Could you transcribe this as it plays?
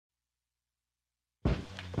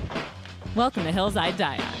Welcome to Hills I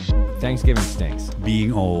Die On. Thanksgiving stinks.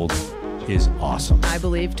 Being old is awesome. I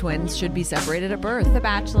believe twins should be separated at birth. The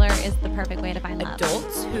Bachelor is the perfect way to find love.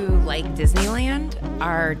 Adults who like Disneyland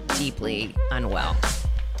are deeply unwell.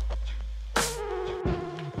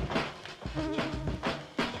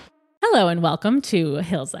 Hello and welcome to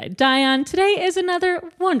Hills I Die On. Today is another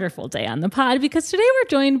wonderful day on the pod because today we're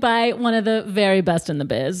joined by one of the very best in the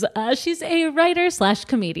biz. She's a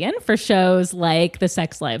writer/comedian for shows like The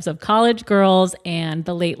Sex Lives of College Girls and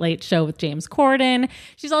The Late Late Show with James Corden.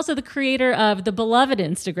 She's also the creator of the beloved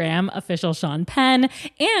Instagram, Official Sean Penn,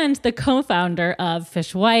 and the co-founder of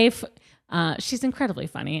Fishwife. She's incredibly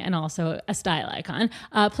funny and also a style icon.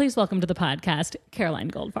 Please welcome to the podcast,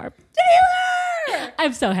 Caroline Goldfarb. Taylor!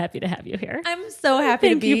 I'm so happy to have you here. I'm so happy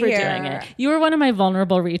to be here. Thank you for doing it. You were one of my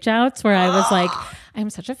vulnerable reach outs where I was like, I'm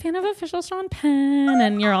such a fan of Official Sean Penn,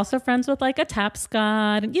 and you're also friends with like a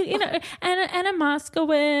Tapscott, and you know, and a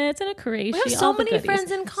Moskowitz and a Qureshi. We have so many friends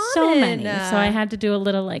in common. So many. So I had to do a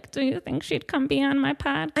little like, do you think she'd come be on my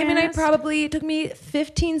podcast? I mean, it took me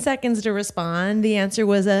 15 seconds to respond. The answer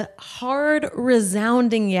was a hard,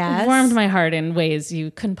 resounding yes. It warmed my heart in ways you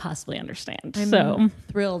couldn't possibly understand. I'm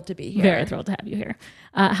thrilled to be here. Very thrilled to have you here.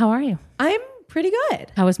 How are you? I'm pretty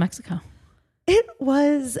good. How was Mexico? It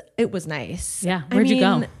was nice. Yeah. Where'd you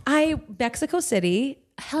go? Mexico City.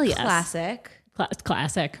 Hell yes.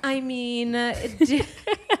 Classic. I mean, can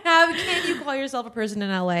you call yourself a person in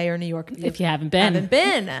LA or New York if you haven't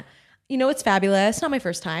been? You know, it's fabulous. Not my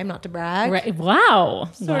first time, not to brag. Right. Wow.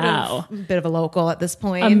 Sort of a bit of a local at this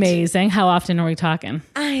point. Amazing. How often are we talking?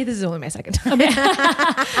 This is only my second time.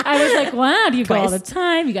 I was like, wow, do you go all the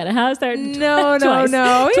time? You got a house there? No.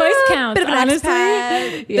 Twice counts, bit of an honestly.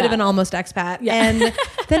 Expat, Yeah. Bit of an almost expat. Yeah. And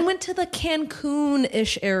then went to the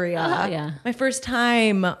Cancun-ish area. Yeah. My first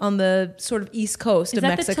time on the sort of east coast of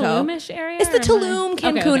Mexico. Is that the Tulum-ish area? It's the Tulum,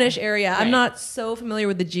 Cancun-ish area. Right. I'm not so familiar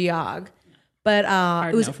with the geog. But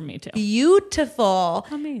it was for me too. Beautiful.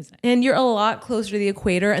 Amazing. And you're a lot closer to the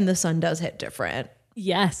equator and the sun does hit different.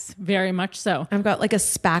 Yes, very much so. I've got like a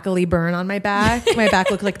spackly burn on my back. My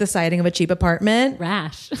back looked like the siding of a cheap apartment.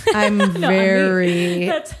 Rash. I'm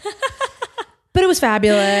But it was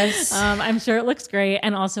fabulous. I'm sure it looks great.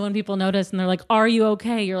 And also when people notice and they're like, are you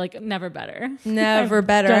okay? You're like, never better. Never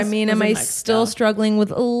better. I mean, am I still struggling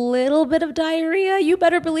with a little bit of diarrhea? You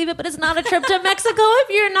better believe it, but it's not a trip to Mexico if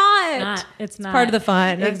you're not. It's not. Part of the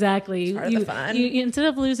fun. Exactly. It's part of the fun. You, instead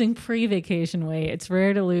of losing pre-vacation weight, it's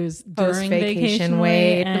rare to lose during vacation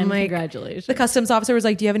weight. And like, congratulations. The customs officer was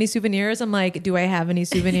like, do you have any souvenirs? I'm like, do I have any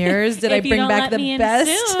souvenirs? Did I bring back the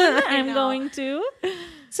best? Soon, I'm going to.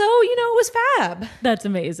 So, it was fab. That's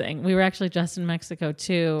amazing. We were actually just in Mexico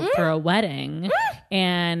too for a wedding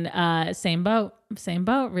and same boat,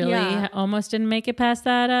 really. Yeah. Almost didn't make it past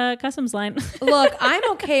that customs line. Look,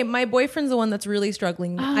 I'm okay. My boyfriend's the one that's really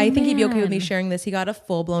struggling. I think he'd be okay with me sharing this. He got a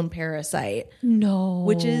full-blown parasite. No.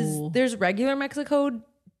 Which is, there's regular Mexico.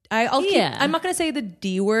 I'm not going to say the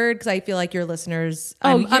D word because I feel like your listeners,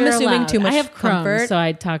 I'm assuming allowed. too much I have Crohn's, comfort. So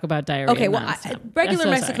I talk about diarrhea. Okay, well, regular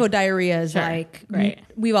Mexico diarrhea is great.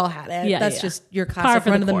 We've all had it. That's just your classic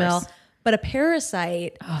run of the mill. But a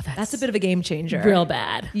parasite, that's a bit of a game changer. Real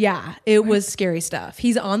bad. Yeah, it was scary stuff.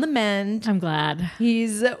 He's on the mend. I'm glad.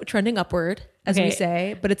 He's trending upward, as we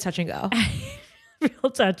say, but it's touch and go.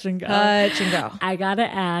 Real touch and go. I gotta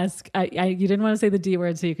ask. You didn't want to say the D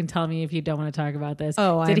word, so you can tell me if you don't want to talk about this.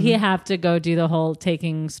 Did he have to go do the whole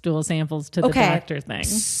taking stool samples to the doctor thing?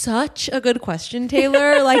 Such a good question,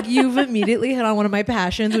 Taylor. Like you've immediately hit on one of my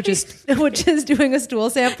passions, which is doing a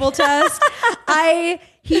stool sample test.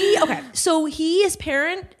 So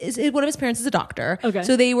one of his parents is a doctor. Okay.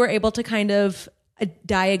 So they were able to kind of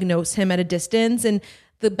diagnose him at a distance. And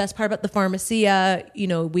the best part about the pharmacia,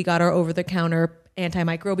 we got our over-the-counter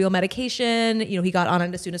antimicrobial medication. He got on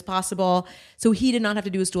it as soon as possible. So he did not have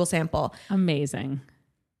to do a stool sample. Amazing.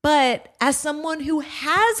 But as someone who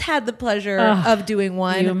has had the pleasure of doing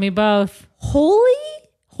one. You and me both.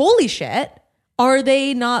 Holy shit. Are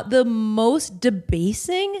they not the most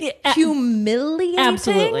debasing, humiliating?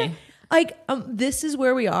 Absolutely. Like, this is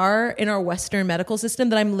where we are in our Western medical system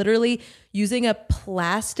that I'm literally using a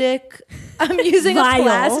plastic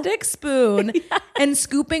spoon and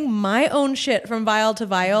scooping my own shit from vial to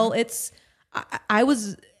vial. It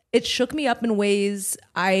shook me up in ways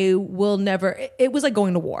I will never, it was like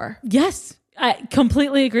going to war. Yes, I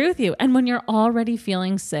completely agree with you. And when you're already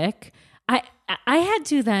feeling sick, I had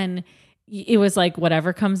to then it was like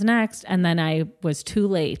whatever comes next. And then I was too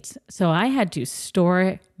late. So I had to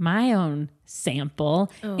store my own sample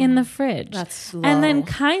in the fridge. That's slow. And then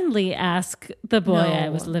kindly ask the boy I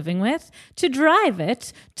was living with to drive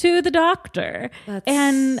it to the doctor.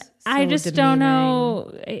 And I just don't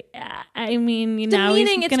know. I mean, now he's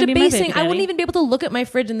demeaning. It's gonna be my baby debasing. I daddy. wouldn't even be able to look at my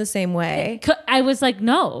fridge in the same way. I was like,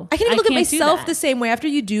 no. I can't even look at do myself that. the same way. After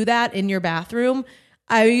you do that in your bathroom,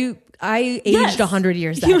 I aged 100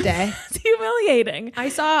 years that day. It's humiliating. I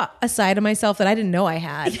saw a side of myself that I didn't know I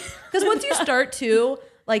had. Because once you start to,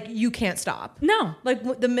 like, you can't stop. No.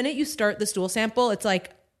 Like, the minute you start the stool sample, it's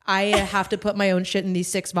like, I have to put my own shit in these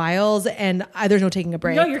 6 vials, and there's no taking a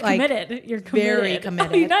break. No, you're Like, committed. You're committed. very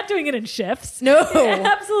committed. You're not doing it in shifts. No,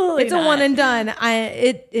 Absolutely it's not. a one and done.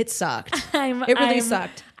 It sucked. It really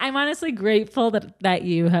sucked. I'm honestly grateful that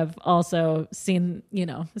you have also seen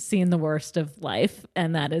the worst of life,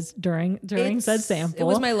 and that is during said sample. It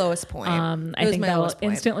was my lowest point. I think that will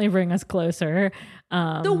instantly bring us closer.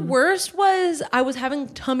 The worst was I was having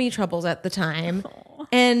tummy troubles at the time.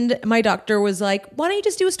 And my doctor was like, why don't you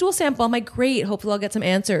just do a stool sample? I'm like, great. Hopefully I'll get some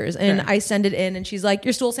answers. And I send it in and she's like,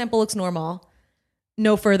 your stool sample looks normal.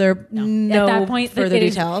 No further At that point, further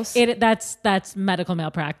details. That's medical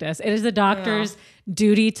malpractice. It is the doctor's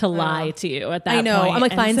duty to lie to you at that point. I know. I'm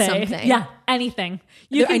like, and find say, something. Yeah, anything.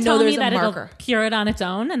 You I can know tell me there's a that marker. it'll cure it on its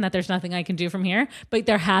own and that there's nothing I can do from here, but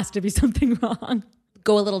there has to be something wrong.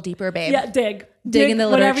 Go a little deeper, babe. Yeah, dig in the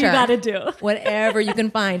whatever you literature. got to do. Whatever you can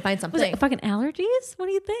find Was something. it fucking allergies? What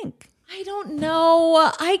do you think? I don't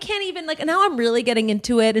know. I can't even, like, now I'm really getting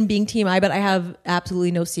into it and being team I, but I have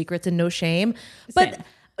absolutely no secrets and no shame. Same.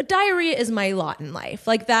 But diarrhea is my lot in life.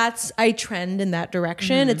 Like, I trend in that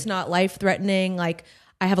direction. It's not life threatening. Like,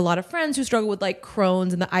 I have a lot of friends who struggle with like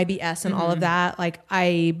Crohn's and the IBS and all of that. Like,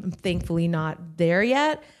 I'm thankfully not there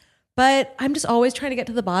yet, but I'm just always trying to get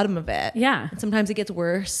to the bottom of it. Yeah. And sometimes it gets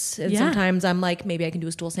worse. And Yeah. sometimes I'm like, maybe I can do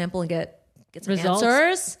a stool sample and get some Results?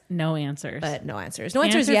 answers. No answers. But no answers. No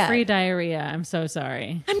answers yet. Answer-free diarrhea. I'm so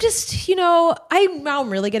sorry. I'm just, now I'm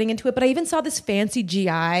really getting into it, but I even saw this fancy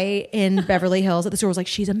GI in Beverly Hills at the store. Was like,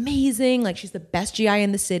 she's amazing. Like, she's the best GI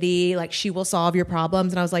in the city. Like, she will solve your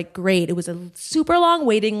problems. And I was like, great. It was a super long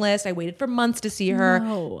waiting list. I waited for months to see her.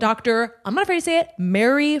 No. Dr. I'm not afraid to say it,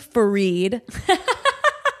 Mary Fareed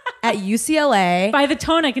at UCLA. By the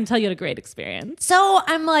tone, I can tell you had a great experience. So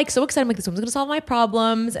I'm like so excited. I'm like, this woman's gonna solve my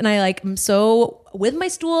problems. And I'm so with my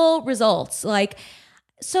stool results. Like,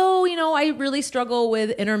 so, I really struggle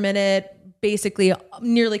with intermittent, basically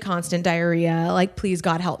nearly constant diarrhea. Like, please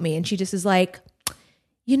God help me. And she just is like,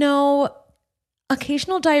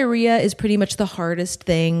 occasional diarrhea is pretty much the hardest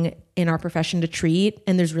thing in our profession to treat.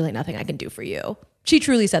 And there's really nothing I can do for you. She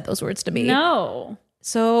truly said those words to me. No.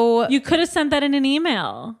 So You could have sent that in an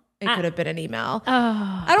email. it could have been an email.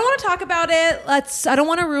 I don't want to talk about it. I don't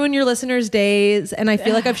want to ruin your listeners' days. And I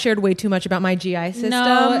feel like I've shared way too much about my GI system.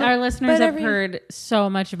 No, our listeners But have heard so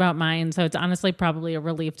much about mine, so it's honestly probably a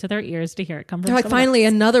relief to their ears to hear it come from They're like, someone finally,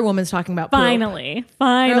 else. another woman's talking about poop. Finally.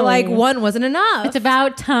 They're like, one wasn't enough. It's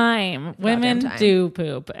about time. Women time. do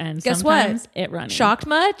poop, and Guess sometimes what? it runs. Shocked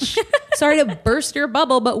much? Sorry to burst your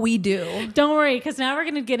bubble, but we do. Don't worry, because now we're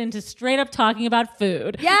going to get into straight up talking about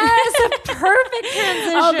food. Yes, a perfect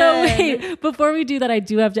transition. Although, wait, before we do that, I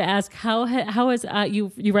do have to ask, how is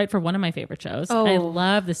you write for one of my favorite shows. Oh, I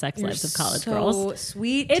love the Sex Lives of College so Girls.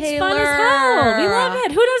 sweet, It's Taylor. fun as hell. We love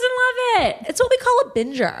it. Who doesn't love it? It's what we call a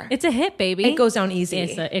binger. It's a hit, baby. It goes down easy.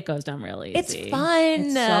 It goes down really It's easy. fun.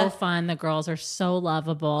 It's so fun. The girls are so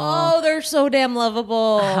lovable. Oh, they're so damn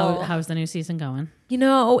lovable. How's the new season going?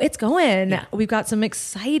 It's going. Yeah. We've got some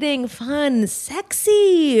exciting, fun,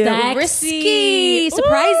 sexy, risky Ooh,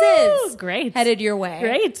 surprises. great. Headed your way.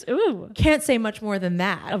 Great. Ooh. Can't say much more than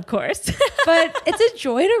that. Of course. But it's a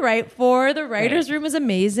joy to write for. The writer's room is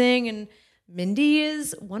amazing. And Mindy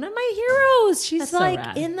is one of my heroes. She's That's so like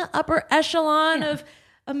rad. in the upper echelon of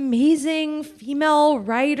amazing female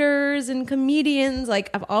writers and comedians. Like,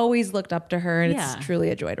 I've always looked up to her, and Yeah. it's truly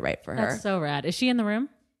a joy to write for her. That's so rad. Is she in the room?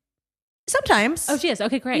 Sometimes. Oh, she is.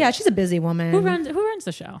 Okay, great. Yeah, she's a busy woman. Who runs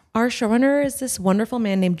the show? Our showrunner is this wonderful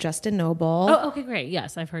man named Justin Noble. Oh, okay, great.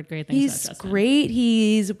 Yes, I've heard great things He's about Justin. great.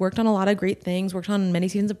 He's worked on a lot of great things, worked on many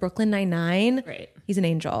seasons of Brooklyn Nine-Nine. Great. He's an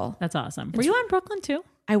angel. That's awesome. Were you on Brooklyn too?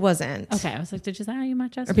 I wasn't. Okay, I was like, did you say how you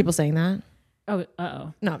met Justin? Are people saying that? Oh,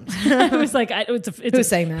 uh-oh. No, I was like, it's who's a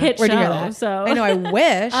saying that? hit Where'd show. you hear that? So I know. I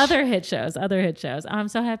wish. other hit shows. Oh, I'm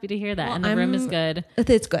so happy to hear that. Well, and the room is good.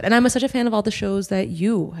 It's good, and I'm such a fan of all the shows that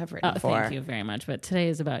you have written for. Thank you very much. But today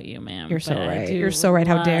is about you, ma'am. You're so But right. You're so right.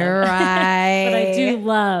 How dare I? But I do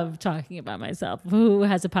love talking about myself. Who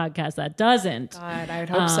has a podcast that doesn't? God, I would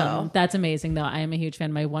hope so. That's amazing, though. I am a huge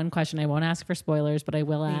fan. My one question, I won't ask for spoilers, but I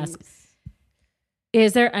will ask: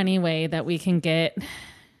 is there any way that we can get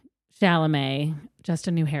Chalamet just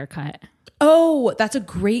a new haircut? Oh, that's a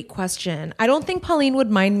great question. I don't think Pauline would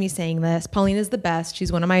mind me saying this. Pauline is the best.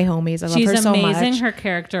 She's one of my homies. I love her so much. She's amazing. Her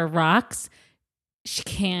character rocks. She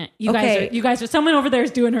can't. You guys are. Someone over there is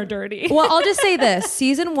doing her dirty. Well, I'll just say this: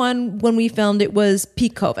 season 1, when we filmed, it was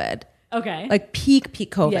peak COVID. Okay. Like peak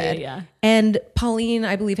COVID. Yeah. And Pauline,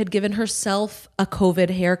 I believe, had given herself a COVID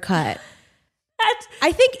haircut.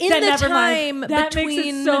 I think in the time that between,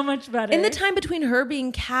 makes it so much better. In the time between her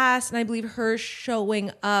being cast and I believe her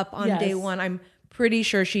showing up on day 1, I'm pretty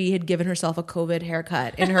sure she had given herself a COVID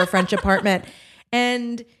haircut in her French apartment.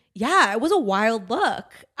 And yeah, it was a wild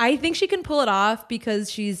look. I think she can pull it off because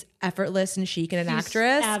she's effortless and chic and an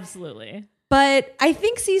actress. Absolutely. But I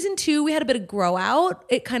think season 2, we had a bit of grow out.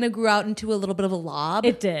 It kind of grew out into a little bit of a lob.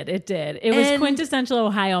 It did. It was quintessential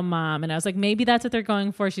Ohio mom. And I was like, maybe that's what they're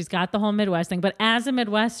going for. She's got the whole Midwest thing. But as a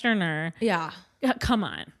Midwesterner, come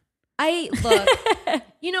on.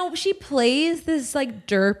 She plays this like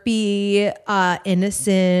derpy,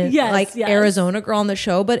 innocent, Arizona girl on the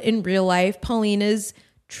show. But in real life, Pauline is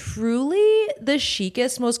truly the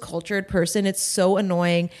chicest, most cultured person. It's so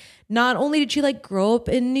annoying. Not only did she like grow up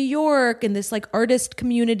in New York in this like artist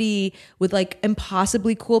community with like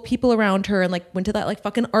impossibly cool people around her and like went to that like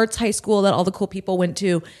fucking arts high school that all the cool people went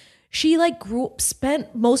to. She like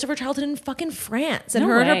spent most of her childhood in fucking France, and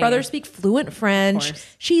and her brother speak fluent French.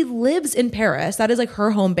 She lives in Paris. That is like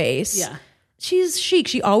her home base. Yeah. She's chic.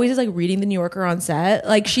 She always is like reading the New Yorker on set.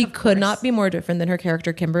 Like she could not be more different than her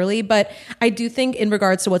character Kimberly. But I do think in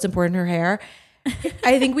regards to what's important in her hair,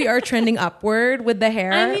 I think we are trending upward with the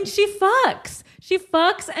hair. I mean, she fucks. She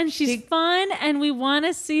fucks and she's fun, and we want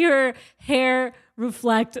to see her hair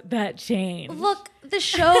reflect that change. Look, the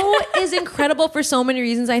show is incredible for so many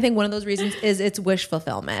reasons. I think one of those reasons is its wish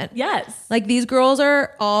fulfillment. Yes. Like these girls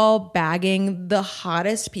are all bagging the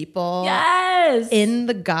hottest people in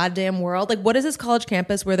the goddamn world. Like what is this college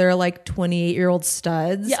campus where there are like 28-year-old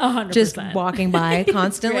studs 100%. just walking by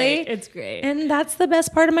constantly? It's great. And that's the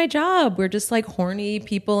best part of my job. We're just like horny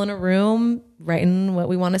people in a room writing what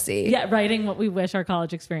we want to see. Yeah, writing what we wish our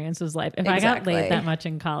college experience was like. If I got laid that much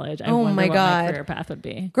in college, I wonder what my career path would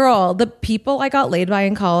be. Girl, the people I got laid by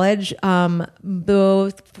in college,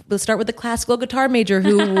 we'll start with the classical guitar major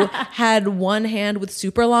who had one hand with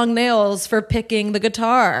super long nails for picking the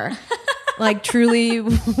guitar. Like truly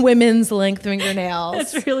women's length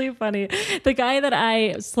fingernails. That's really funny. The guy that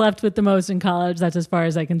I slept with the most in college, that's as far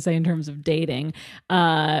as I can say in terms of dating,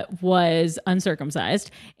 was uncircumcised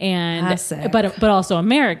and but also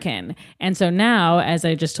American. And so now, as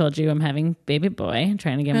I just told you, I'm having baby boy,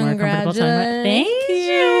 trying to get more comfortable time. Thank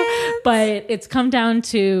you. But it's come down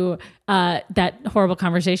to that horrible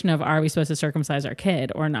conversation of, are we supposed to circumcise our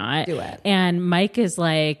kid or not? Do it. And Mike is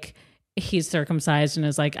like, he's circumcised and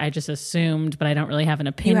is like, I just assumed, but I don't really have an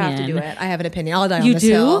opinion. You have to do it. I have an opinion. I'll die on this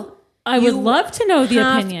hill. I would love to know the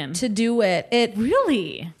opinion. To do it. It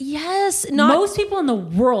really? Yes. Most people in the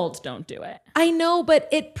world don't do it. I know, but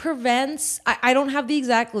it prevents, I don't have the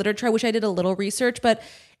exact literature. I wish I did a little research, but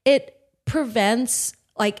it prevents,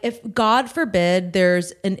 like, if God forbid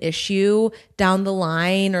there's an issue down the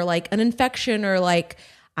line or like an infection or like,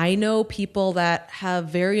 I know people that have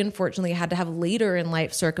very unfortunately had to have later in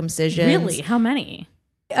life circumcisions. Really? How many?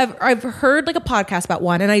 I've heard like a podcast about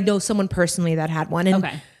one, and I know someone personally that had one.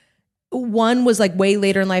 And one was like way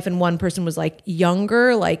later in life, and one person was like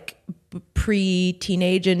younger, like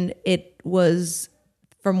pre-teenage, and it was,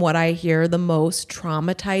 from what I hear, the most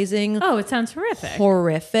traumatizing. Oh, it sounds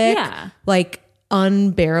horrific. Yeah. Like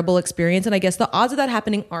unbearable experience. And I guess the odds of that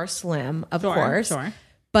happening are slim, of course. Sure.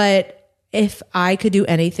 But if I could do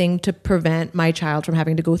anything to prevent my child from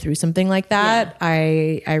having to go through something like that,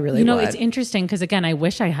 I really would. It's interesting because, again, I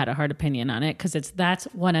wish I had a hard opinion on it because that's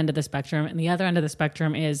one end of the spectrum. And the other end of the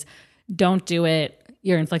spectrum is don't do it.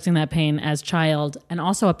 You're inflicting that pain as child. And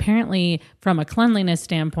also apparently from a cleanliness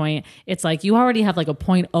standpoint, it's like you already have like a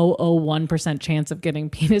 0.001% chance of getting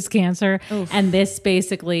penis cancer. Oof. And this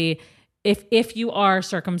basically, if you are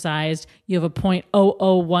circumcised, you have a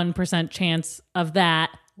 0.001% chance of that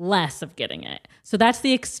less of getting it. So that's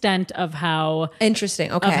the extent of how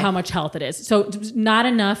Interesting. Okay. of how much health it is. So not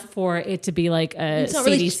enough for it to be like a not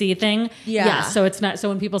really CDC thing. Yeah. So it's not. So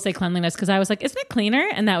when people say cleanliness, because I was like, isn't it cleaner?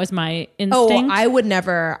 And that was my Oh, instinct. I would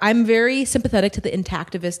never. I'm very sympathetic to the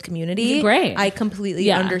intactivist community. Great. I completely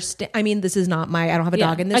Yeah. understand. I mean, this is not I don't have a Yeah.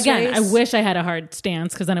 dog in this Again, race. I wish I had a hard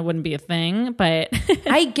stance because then it wouldn't be a thing. But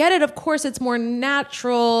I get it. Of course, it's more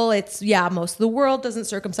natural. Most of the world doesn't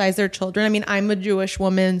circumcise their children. I mean, I'm a Jewish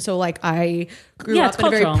woman, so like I grew Yeah, up it's in a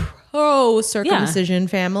very cultural. pro circumcision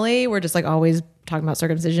family. We're just like always talking about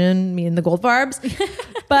circumcision, me and the Goldfarbs.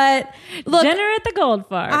 But look, dinner at the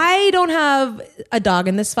Goldfarb. I don't have a dog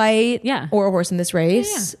in this fight, Yeah. or a horse in this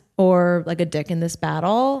race, or like a dick in this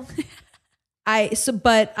battle.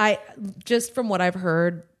 But I just from what I've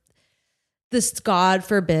heard, this God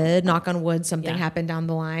forbid, knock on wood, something happened down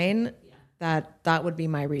the line. That would be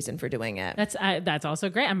my reason for doing it. That's also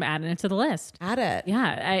great. I'm adding it to the list. Add it.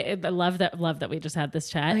 Yeah, I love that we just had this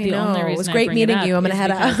chat. I The know. only It reason was I great bring meeting it up you. I'm gonna is head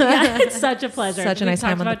because- out. Yeah, it's such a pleasure. Such a We nice talked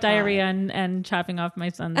time on the about diarrhea and chopping off my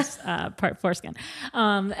son's foreskin.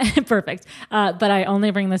 Perfect. But I only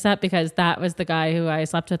bring this up because that was the guy who I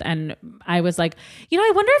slept with, and I was like,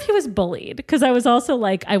 I wonder if he was bullied, because I was also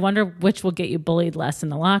like, I wonder which will get you bullied less in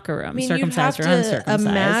the locker room, I mean, circumcised you or have to uncircumcised.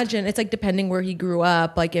 imagine it's like depending where he grew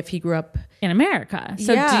up. Like if he grew up In America.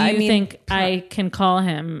 So Yeah, do you I mean, think I can call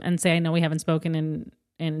him and say, I know we haven't spoken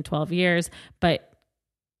in 12 years, but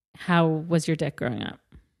how was your dick growing up?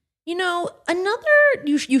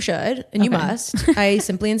 you should, and you Okay. must. I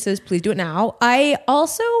simply insist, please do it now. I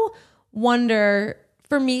also wonder,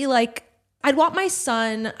 for me, like I'd want my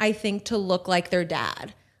son, I think, to look like their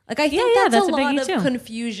dad. Like I think Yeah, that's that's a a lot biggie of too.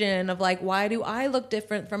 confusion of like, why do I look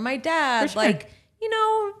different from my dad? For sure. Like,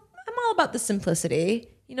 I'm all about the simplicity.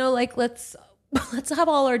 Like let's have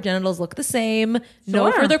all our genitals look the same. No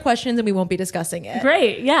Sure. further questions, and we won't be discussing it.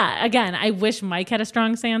 Great. Yeah. Again, I wish Mike had a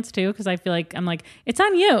strong stance too, because I feel like I'm like, it's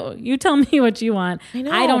on you. You tell me what you want. I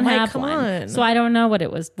know, I don't Mike, have come one. on. So I don't know what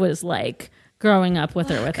it was like growing up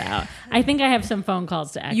with or without. I think I have some phone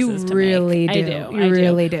calls to exes You to really make. do. I do. You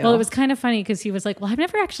really do. Well, it was kind of funny because he was like, well, I've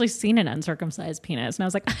never actually seen an uncircumcised penis. And I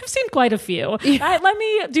was like, I've seen quite a few. Let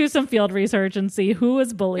me do some field research and see who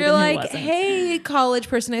was bullied You're and like, who wasn't. hey, college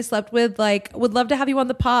person I slept with, like, would love to have you on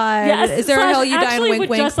the pod. Yes, Is there a hell you die on actually wink would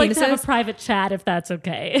wink just like to have penises? a private chat if that's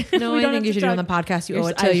okay. No, We I don't think have you to should do it on the talk- podcast. You You're- owe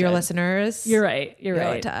it I to your should. listeners. You're right. You're You owe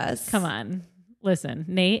right. it to us. Come on. Listen,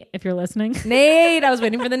 Nate, if you're listening. Nate, I was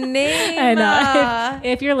waiting for the name. I know.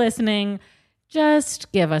 If you're listening,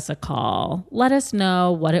 just give us a call. Let us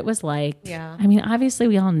know what it was like. Yeah. I mean, obviously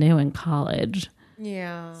we all knew in college.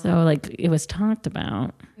 Yeah. So like it was talked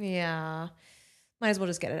about. Yeah. Might as well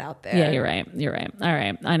just get it out there. Yeah, you're right. You're right. All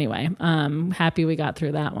right. Anyway, happy we got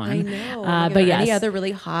through that one. I know. But yes. Any other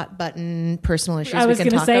really hot button personal issues I was we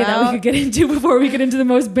can going to talk say about? that we could get into before we get into the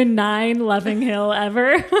most benign loving hill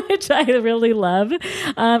ever, which I really love. It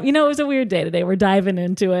was a weird day today. We're diving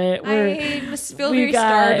into it. I just feel we very got-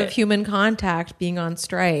 starved of human contact being on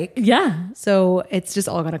strike. Yeah. So it's just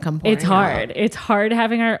all going to come pouring It's hard. out. It's hard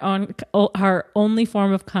having our only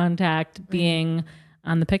form of contact being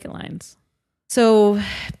on the picket lines. So,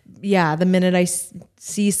 yeah, the minute I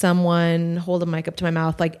see someone hold a mic up to my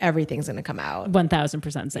mouth, like everything's going to come out.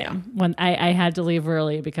 1000% same. When I had to leave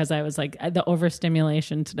early because I was like the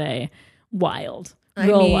overstimulation today, wild.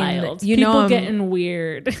 Real wild. People I'm- getting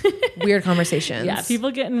weird. Weird conversations. Yeah,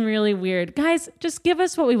 people getting really weird. Guys, just give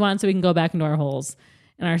us what we want so we can go back into our holes.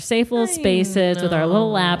 In our safe little spaces with our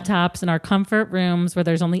little laptops in our comfort rooms where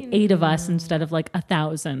there's only 8 of us instead of like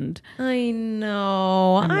 1,000. I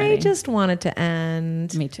know. I ready. just want it to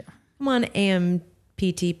end. Me too. Come on,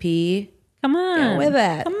 AMPTP. Come on. Get with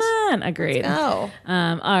it. Come on. Agreed. Go.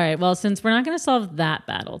 All right. Well, since we're not going to solve that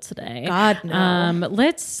battle today, God, no.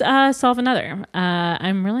 let's solve another.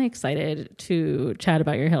 I'm really excited to chat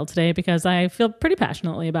about your hill today because I feel pretty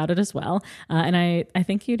passionately about it as well. And I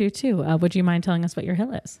think you do too. Would you mind telling us what your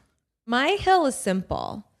hill is? My hill is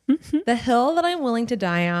simple. The hill that I'm willing to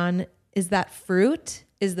die on is that fruit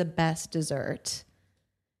is the best dessert.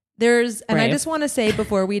 And I Brave. just want to say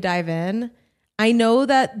before we dive in, I know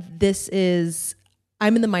that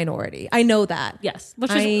I'm in the minority. I know that. Yes.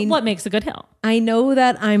 Which is what makes a good hill. I know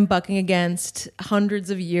that I'm bucking against hundreds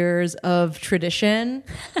of years of tradition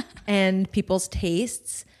and people's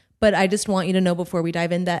tastes, but I just want you to know before we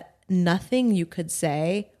dive in that nothing you could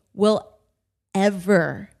say will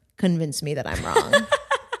ever convince me that I'm wrong.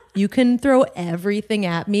 You can throw everything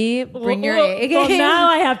at me. Bring your A game. Well, now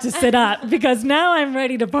I have to sit up because now I'm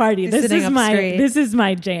ready to party. You're sitting up straight. This is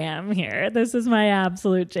my jam here. This is my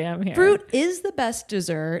absolute jam here. Fruit is the best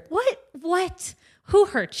dessert. What? Who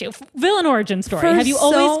hurt you? Villain origin story. For Have you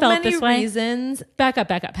always felt many this way? reasons. Back up.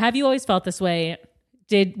 Have you always felt this way?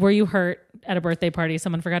 Were you hurt at a birthday party?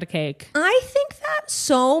 Someone forgot a cake. I think that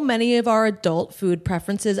so many of our adult food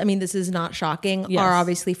preferences, I mean, this is not shocking, Yes. are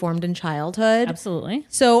obviously formed in childhood. Absolutely.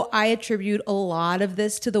 So I attribute a lot of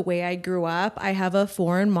this to the way I grew up. I have a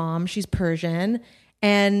foreign mom. She's Persian.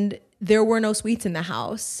 And there were no sweets in the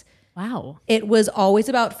house. Wow. It was always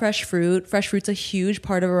about fresh fruit. Fresh fruit's a huge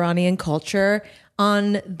part of Iranian culture.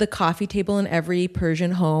 On the coffee table in every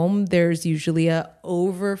Persian home, there's usually a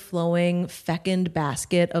overflowing fecund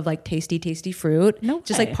basket of like tasty, tasty fruit. No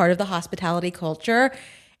just way. like part of the hospitality culture.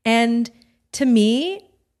 And to me,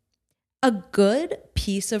 a good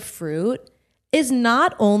piece of fruit is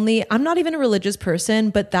not only, I'm not even a religious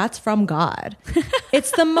person, but that's from God.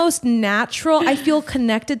 It's the most natural. I feel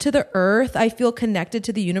connected to the earth. I feel connected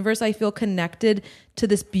to the universe. I feel connected to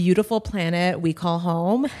this beautiful planet we call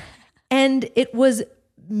home. And it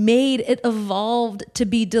evolved to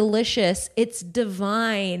be delicious. It's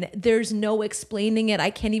divine. There's no explaining it. I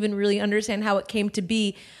can't even really understand how it came to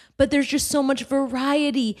be. But there's just so much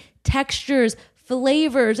variety, textures,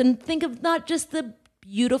 flavors, and think of not just the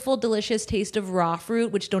beautiful, delicious taste of raw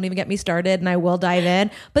fruit, which don't even get me started, and I will dive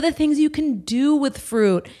in, but the things you can do with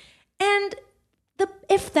fruit. And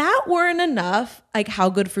if that weren't enough, like how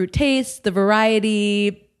good fruit tastes, the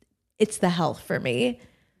variety, it's the health for me.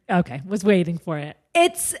 Okay. Was waiting for it.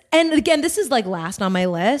 And again, this is like last on my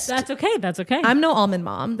list. That's okay. I'm no almond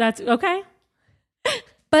mom, That's okay.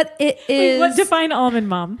 but it is. What define almond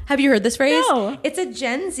mom? Have you heard this phrase? No. It's a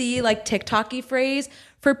Gen Z, like TikTok-y phrase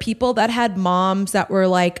for people that had moms that were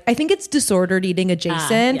like, I think it's disordered eating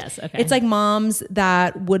adjacent. Yes, okay. It's like moms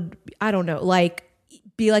that would, I don't know, like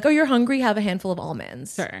be like, oh, you're hungry, have a handful of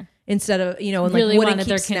almonds. Sure. Instead of, and Really like wouldn't wanted keep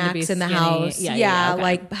their kid to be snacks in the skinny. house. Yeah, okay.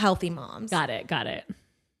 Like healthy moms. Got it.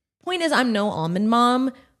 Point is, I'm no almond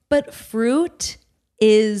mom, but fruit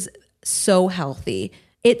is so healthy.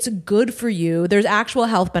 It's good for you. There's actual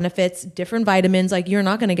health benefits, different vitamins. Like you're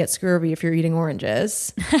not going to get scurvy if you're eating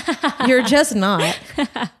oranges. You're just not.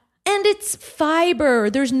 And it's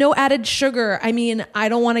fiber. There's no added sugar. I mean, I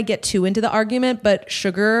don't want to get too into the argument, but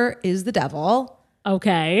sugar is the devil.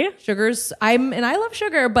 Okay. I love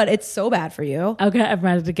sugar, but it's so bad for you. Okay. I'm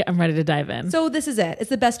ready to dive in. So this is it.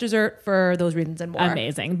 It's the best dessert for those reasons and more.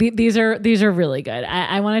 Amazing. These are really good.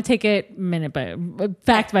 I want to take it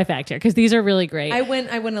fact by fact here because these are really great. I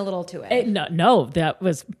went a little to it. No, that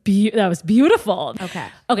was beautiful.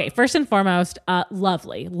 Okay. First and foremost,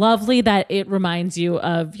 lovely that it reminds you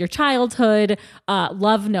of your childhood.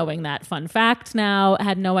 Love knowing that. Fun fact. Now,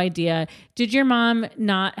 had no idea. Did your mom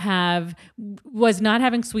was not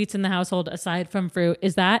having sweets in the household aside from fruit?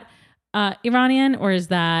 Is that Iranian or is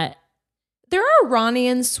that? There are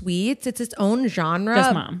Iranian sweets. It's its own genre.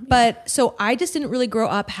 Just mom. But so I just didn't really grow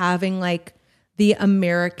up having like the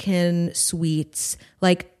American sweets,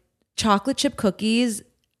 like chocolate chip cookies.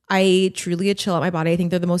 I truly chill out my body. I think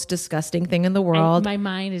they're the most disgusting thing in the world. My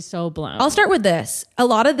mind is so blown. I'll start with this. A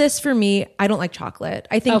lot of this for me, I don't like chocolate.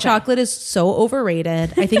 I think chocolate is so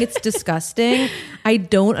overrated. I think it's disgusting. I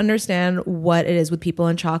don't understand what it is with people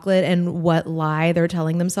in chocolate and what lie they're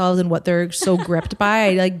telling themselves and what they're so gripped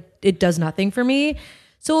by. It does nothing for me.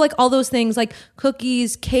 So like all those things like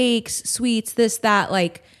cookies, cakes, sweets, this, that,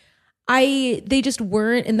 like they just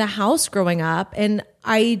weren't in the house growing up. And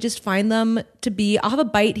I just find them to be, I'll have a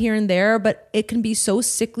bite here and there, but it can be so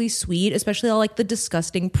sickly sweet, especially all like the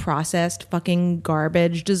disgusting processed fucking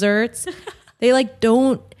garbage desserts.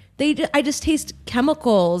 I just taste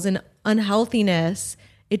chemicals and unhealthiness.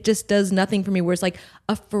 It just does nothing for me. Whereas like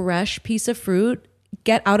a fresh piece of fruit,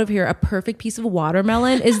 get out of here. A perfect piece of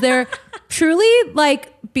watermelon. Is there truly,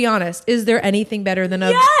 like, be honest, is there anything better than a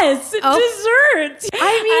dessert?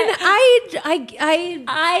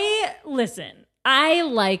 I listen. I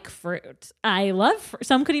like fruit. I love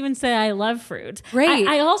some could even say I love fruit. Right.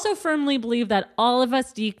 I also firmly believe that all of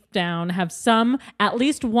us deep down have at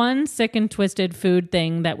least one sick and twisted food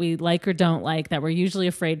thing that we like or don't like that we're usually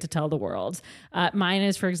afraid to tell the world. Mine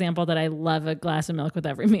is, for example, that I love a glass of milk with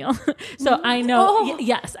every meal. So I know,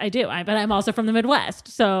 yes, I do. But I'm also from the Midwest.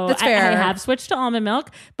 So that's fair. I have switched to almond milk.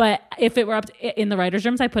 But if it were up in the writer's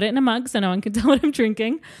rooms, I put it in a mug so no one can tell what I'm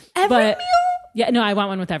drinking. Every meal? Yeah, no, I want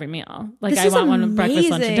one with every meal. Like This I is want one with breakfast,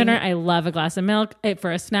 lunch, and amazing. dinner. I love a glass of milk.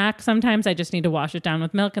 For a snack, sometimes I just need to wash it down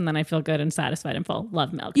with milk and then I feel good and satisfied and full.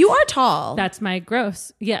 Love milk. You are tall. That's my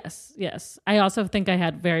gross. Yes, yes. I also think I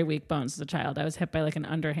had very weak bones as a child. I was hit by like an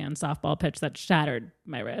underhand softball pitch that shattered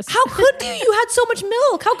my wrist. How could you? You had so much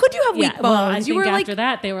milk. How could you have weak bones? Well, I you think were after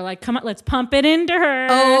that they were like, "Come on, let's pump it into her."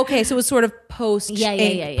 Oh, okay. So it was sort of post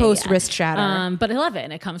wrist shatter. But I love it,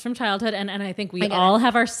 and it comes from childhood, and I think we all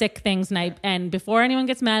have our sick things. And before anyone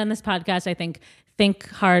gets mad in this podcast, I think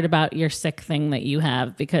hard about your sick thing that you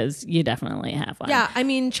have because you definitely have one. Yeah, I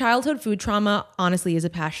mean, childhood food trauma honestly is a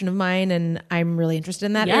passion of mine, and I'm really interested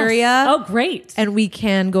in that Yes. area. Oh, great! And we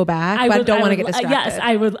can go back, but I don't want to get distracted. Yes,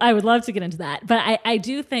 I would love to get into that, but I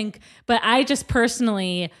do think, but I just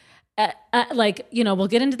personally. Like, you know, we'll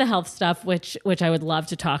get into the health stuff, which I would love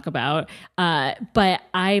to talk about. But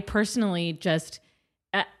I personally just,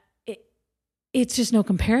 it's just no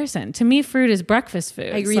comparison. To me, fruit is breakfast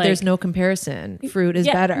food. I agree. Like, there's no comparison. Fruit is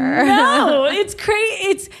yeah, better. No, it's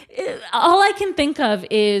crazy. All I can think of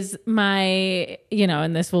is my, you know,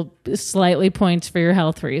 and this will slightly point for your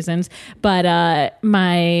health reasons, but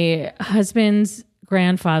my husband's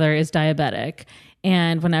grandfather is diabetic.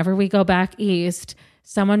 And whenever we go back east,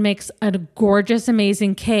 someone makes a gorgeous,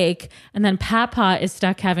 amazing cake, and then Papa is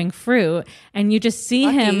stuck having fruit, and you just see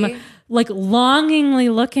him like longingly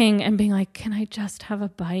looking and being like, "Can I just have a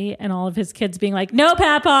bite?" And all of his kids being like, "No,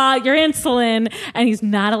 Papa, you're insulin," and he's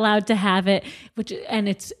not allowed to have it.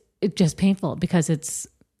 It's just painful because it's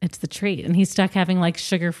the treat, and he's stuck having like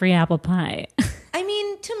sugar-free apple pie. I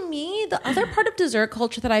mean, to me, the other part of dessert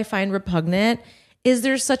culture that I find repugnant is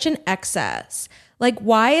there's such an excess. Like,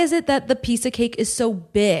 why is it that the piece of cake is so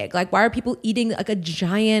big? Like, why are people eating like a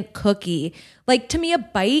giant cookie? Like, to me, a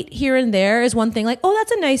bite here and there is one thing. Like, oh,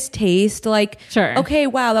 that's a nice taste. Like, sure. Okay,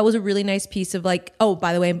 wow, that was a really nice piece of like, oh,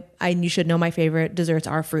 by the way, you should know my favorite desserts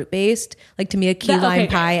are fruit-based. Like, to me, a key lime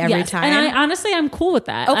pie every time. And I'm cool with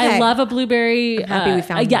that. Okay. I love a blueberry. I'm happy we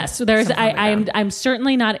found yes, there's. some common ground. I'm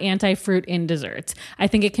certainly not anti-fruit in desserts. I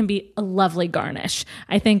think it can be a lovely garnish.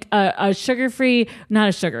 I think a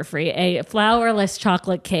flourless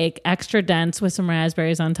chocolate cake, extra dense with some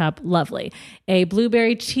raspberries on top, lovely. A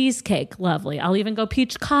blueberry cheesecake, lovely. I'll even go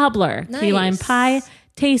peach cobbler, key lime pie,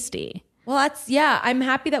 tasty. Well, I'm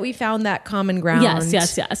happy that we found that common ground.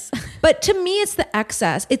 Yes. But to me, it's the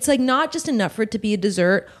excess. It's like not just enough for it to be a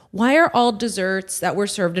dessert. Why are all desserts that were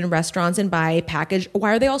served in restaurants and by package,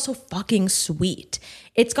 why are they all so fucking sweet?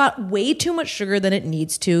 It's got way too much sugar than it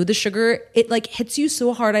needs to. The sugar, it like hits you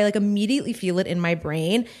so hard. I like immediately feel it in my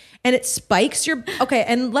brain and it spikes your, okay.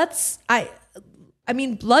 And I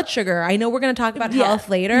mean, blood sugar. I know we're going to talk about health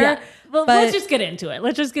later. Yeah. Well, let's just get into it.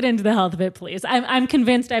 Let's just get into the health of it, please. I'm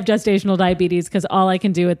convinced I have gestational diabetes because all I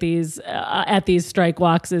can do at these strike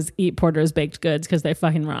walks is eat Porter's baked goods because they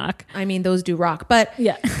fucking rock. I mean, those do rock. But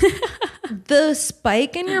yeah, the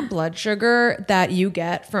spike in your blood sugar that you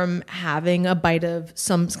get from having a bite of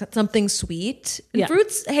something sweet. And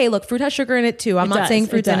fruits. Hey, look, fruit has sugar in it too. I'm not saying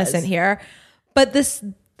fruit's innocent here, but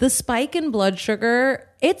the spike in blood sugar,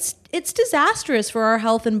 it's disastrous for our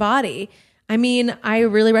health and body. I mean, I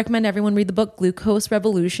really recommend everyone read the book Glucose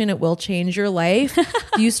Revolution. It will change your life.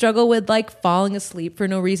 Do you struggle with like falling asleep for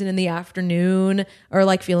no reason in the afternoon or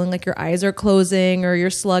like feeling like your eyes are closing or you're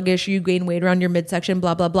sluggish, you gain weight around your midsection,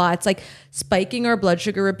 blah, blah, blah. It's like spiking our blood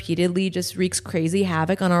sugar repeatedly just wreaks crazy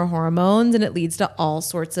havoc on our hormones and it leads to all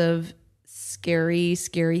sorts of scary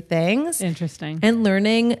things. Interesting. And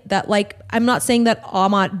learning that like, I'm not saying that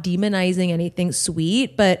I'm not demonizing anything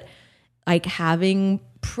sweet, but like having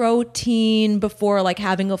protein before like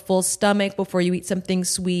having a full stomach before you eat something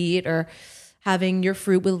sweet or having your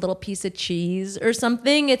fruit with a little piece of cheese or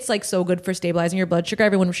something. It's like so good for stabilizing your blood sugar.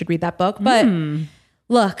 Everyone should read that book. But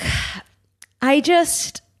look, I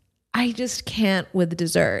just can't with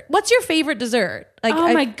dessert. What's your favorite dessert? Like,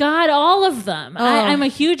 my God, all of them. I'm a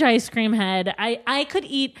huge ice cream head. I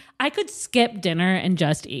could skip dinner and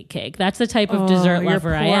just eat cake. That's the type of dessert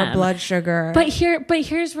lover I am. Blood sugar. But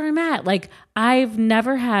here's where I'm at. Like, I've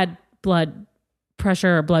never had blood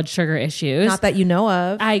pressure or blood sugar issues. Not that you know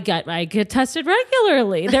of. I get tested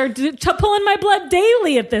regularly. They're pulling my blood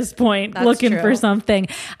daily at this point, That's looking true. for something.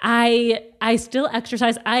 I still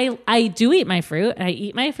exercise. I do eat my fruit. I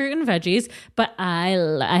eat my fruit and veggies, but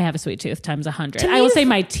I have a sweet tooth times 100. I will say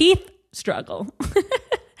my teeth struggle.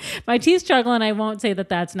 My teeth struggle, and I won't say that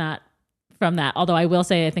that's not from that. Although I will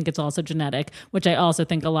say I think it's also genetic, which I also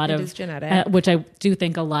think a lot of is genetic. Which I do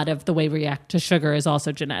think a lot of the way we react to sugar is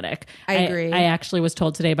also genetic. I agree. I actually was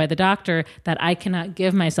told today by the doctor that I cannot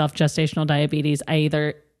give myself gestational diabetes. I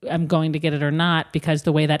either I'm going to get it or not, because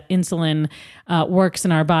the way that insulin works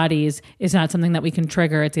in our bodies is not something that we can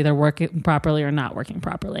trigger. It's either working properly or not working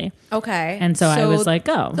properly. Okay. And so I was like,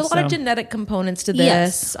 oh. There's a lot of genetic components to this.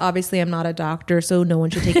 Yes. Obviously, I'm not a doctor, so no one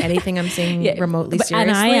should take anything I'm saying remotely seriously.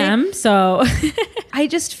 And I am, so. I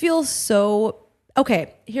just feel so...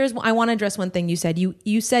 Okay, I want to address one thing you said.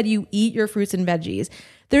 You said you eat your fruits and veggies.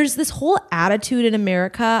 There's this whole attitude in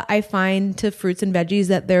America, I find, to fruits and veggies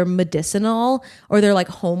that they're medicinal or they're like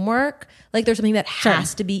homework. Like there's something that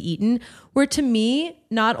has to be eaten. Where to me,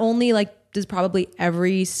 not only like does probably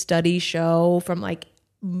every study show from like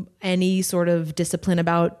any sort of discipline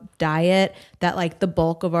about diet that like the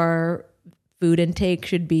bulk of our food intake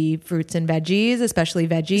should be fruits and veggies, especially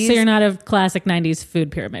veggies. So you're not a classic 90s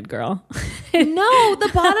food pyramid girl. No,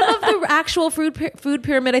 the bottom of the actual food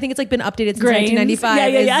pyramid, I think it's like been updated since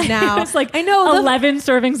 1995. Is now. It's like I know 11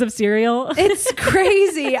 servings of cereal. It's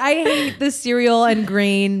crazy. I hate the cereal and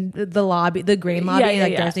grain, the grain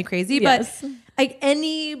lobby drives me crazy. Yes. But like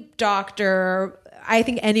any doctor, I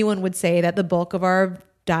think anyone would say that the bulk of our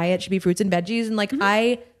diet should be fruits and veggies. And like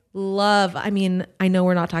I know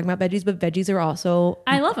we're not talking about veggies, but veggies are also...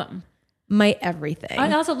 I love them. My everything.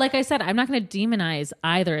 I also, like I said, I'm not going to demonize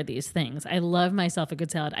either of these things. I love myself a good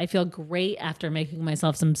salad. I feel great after making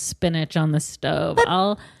myself some spinach on the stove. But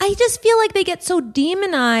I just feel like they get so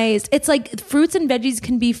demonized. It's like fruits and veggies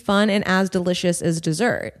can be fun and as delicious as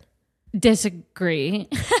dessert. Disagree.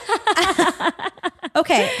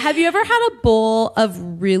 Okay. Have you ever had a bowl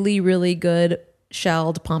of really, really good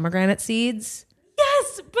shelled pomegranate seeds?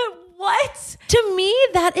 Yes, but what? To me,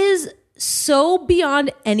 that is so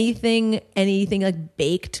beyond anything like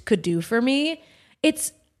baked could do for me.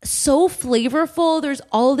 It's so flavorful. There's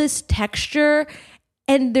all this texture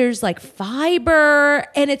and there's like fiber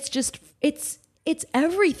and it's just, it's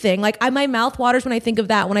everything. Like my mouth waters when I think of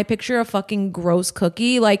that. When I picture a fucking gross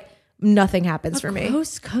cookie, like nothing happens for me.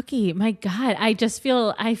 Gross cookie. My God. I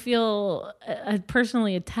feel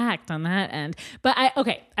personally attacked on that end. But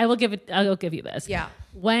I will give you this. Yeah.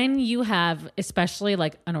 When you have, especially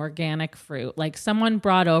like an organic fruit, like someone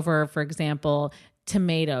brought over, for example,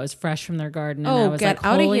 tomatoes fresh from their garden. And I was get like,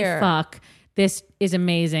 out of holy here. fuck, this is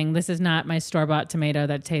amazing. This is not my store-bought tomato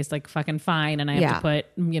that tastes like fucking fine. And I have to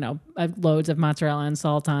put, loads of mozzarella and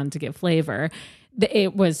salt on to get flavor.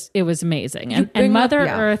 It was amazing. And Mother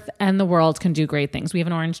Earth and the world can do great things. We have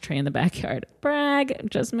an orange tree in the backyard.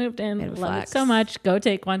 Brag, just moved in. Love it so much. Go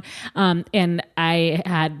take one. And I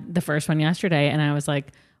had the first one yesterday and I was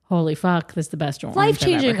like, holy fuck, this is the best orange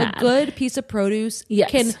Life-changing. I've ever had. A good piece of produce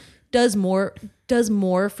does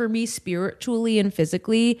more for me spiritually and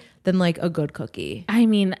physically than like a good cookie. I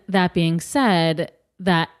mean, that being said,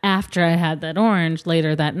 that after I had that orange,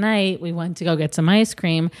 later that night, we went to go get some ice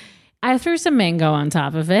cream. I threw some mango on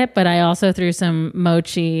top of it, but I also threw some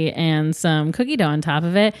mochi and some cookie dough on top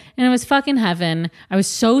of it. And it was fucking heaven. I was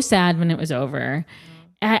so sad when it was over.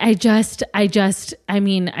 I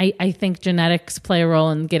think genetics play a role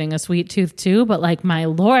in getting a sweet tooth too, but like, my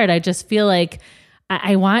Lord, I just feel like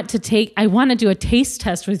I want to do a taste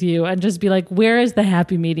test with you and just be like, where is the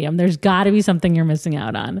happy medium? There's got to be something you're missing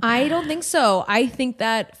out on. I don't think so. I think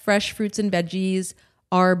that fresh fruits and veggies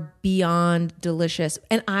are beyond delicious.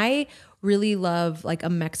 And I really love like a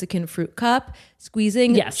Mexican fruit cup,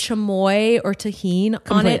 squeezing chamoy or tahini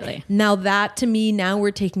on it. Now that to me, now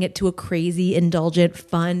we're taking it to a crazy, indulgent,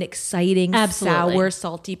 fun, exciting, sour,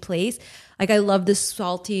 salty place. Like I love this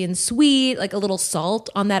salty and sweet, like a little salt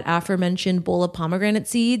on that aforementioned bowl of pomegranate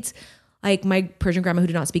seeds. Like my Persian grandma who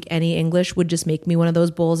did not speak any English would just make me one of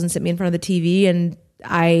those bowls and sit me in front of the TV, and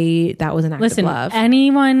that was an act of love.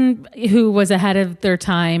 Anyone who was ahead of their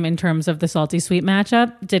time in terms of the salty sweet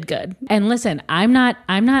matchup did good. And listen, I'm not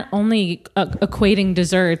only equating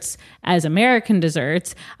desserts as American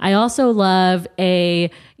desserts. I also love do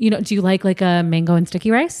you like a mango and sticky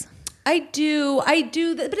rice? I do,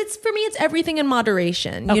 but it's for me, it's everything in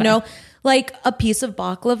moderation. Okay. Like a piece of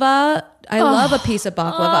baklava. I love a piece of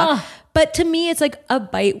baklava, but to me, it's like a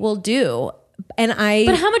bite will do. But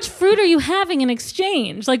how much fruit are you having in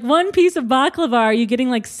exchange? Like one piece of baklava, are you getting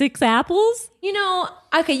like 6 apples?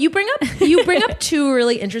 Okay, you bring up two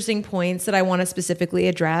really interesting points that I want to specifically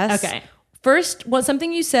address. Okay. First,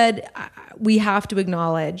 something you said, we have to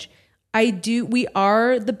acknowledge. We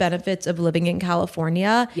are the benefits of living in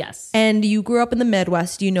California. Yes. And you grew up in the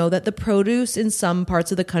Midwest. You know that the produce in some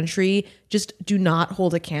parts of the country just do not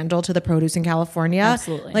hold a candle to the produce in California.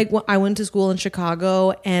 Absolutely. Like I went to school in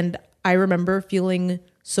Chicago and I remember feeling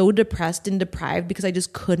so depressed and deprived because I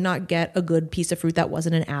just could not get a good piece of fruit that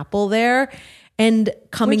wasn't an apple there. And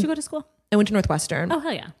Where'd you go to school? I went to Northwestern. Oh,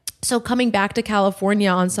 hell yeah. So coming back to California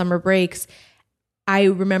on summer breaks, I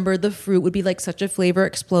remember the fruit would be like such a flavor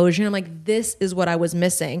explosion. I'm like, this is what I was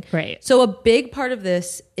missing. Right. So a big part of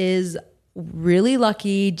this is really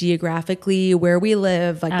lucky geographically where we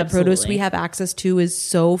live. Like the produce we have access to is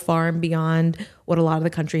so far and beyond what a lot of the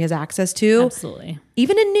country has access to. Absolutely.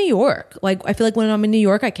 Even in New York. Like I feel like when I'm in New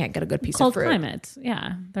York, I can't get a good piece Cold of fruit. climates.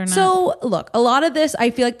 Yeah. They're not. So look, a lot of this,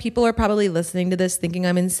 I feel like people are probably listening to this thinking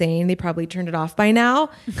I'm insane. They probably turned it off by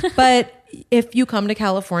now. But if you come to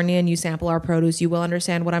California and you sample our produce, you will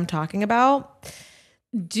understand what I'm talking about.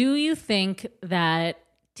 Do you think that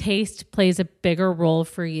taste plays a bigger role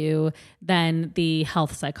for you than the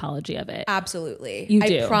health psychology of it? Absolutely. You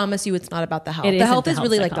do. I promise you it's not about the health. It The isn't health the is health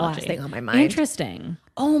really like the psychology. last thing on my mind. Interesting.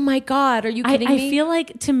 Oh my God. Are you kidding me? I feel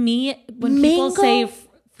like to me, when people say,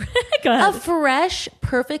 go ahead. A fresh,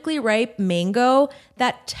 perfectly ripe mango,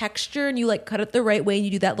 that texture, and you like cut it the right way and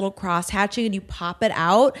you do that little cross hatching and you pop it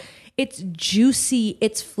out. It's juicy,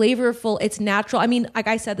 it's flavorful, it's natural. I mean, like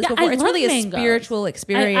I said this before, it's really mangoes. a spiritual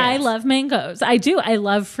experience. I love mangoes. I do. I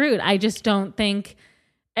love fruit. I just don't think,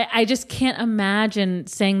 I just can't imagine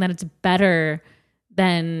saying that it's better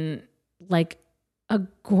than like a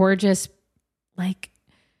gorgeous, like,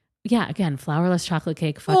 yeah, again, flourless chocolate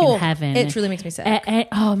cake, fucking heaven. It truly makes me sick.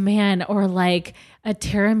 Oh man, or like a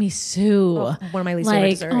tiramisu. One of my least favorite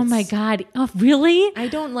desserts. Oh my God. Oh, really? I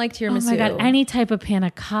don't like tiramisu. Oh my God. Any type of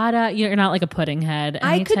panna cotta. You're not like a pudding head.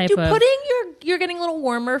 I could do pudding. You're getting a little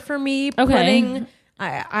warmer for me. Okay. Pudding.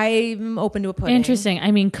 I'm open to a pudding. Interesting.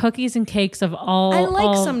 I mean, cookies and cakes of all. I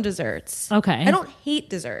like some desserts. Okay. I don't hate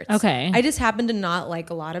desserts. Okay. I just happen to not like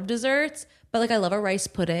a lot of desserts, but like I love a rice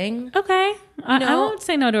pudding. Okay. I won't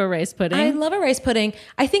say no to a rice pudding. I love a rice pudding.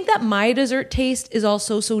 I think that my dessert taste is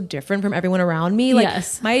also so different from everyone around me. Like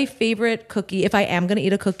Yes. my favorite cookie, if I am going to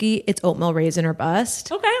eat a cookie, it's oatmeal raisin or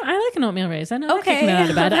bust. Okay, I like an oatmeal raisin. I'm not Okay. kicking it out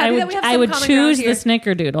of bed. I'm happy that we have I some would common choose ground the here.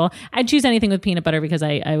 snickerdoodle. I'd choose anything with peanut butter because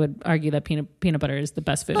I would argue that peanut butter is the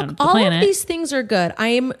best food on the All planet. of these things are good. I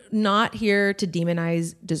am not here to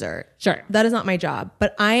demonize dessert. Sure. That is not my job.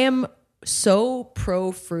 But I am so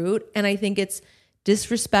pro fruit, and I think it's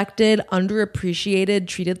disrespected, underappreciated,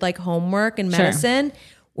 treated like homework and Sure. medicine.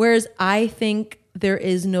 Whereas I think there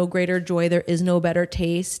is no greater joy, there is no better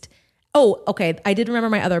taste. Oh, okay. I did remember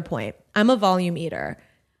my other point. I'm a volume eater.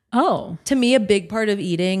 Oh, To me, a big part of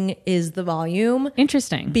eating is the volume.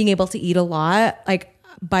 interesting. Being able to eat a lot. Like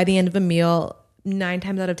by the end of a meal, 9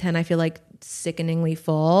 times out of 10, I feel like sickeningly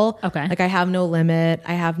full. Okay. Like I have no limit.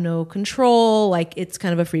 I have no control. Like it's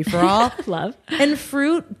kind of a free for all. Love. And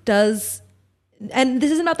fruit does, and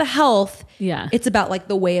this isn't about the health. Yeah. It's about like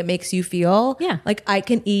the way it makes you feel. Yeah. Like I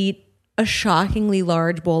can eat a shockingly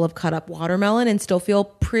large bowl of cut up watermelon and still feel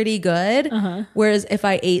pretty good. Whereas if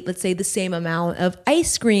I ate, let's say, the same amount of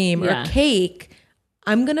ice cream Yeah. or cake,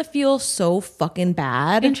 I'm going to feel so fucking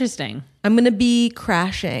bad. Interesting. I'm going to be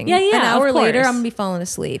crashing. Yeah, An hour of later, course. I'm going to be falling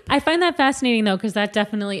asleep. I find that fascinating though, because that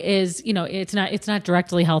definitely is, it's not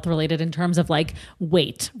directly health related in terms of like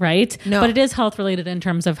weight, right? No. But it is health related in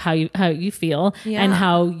terms of how you feel Yeah. and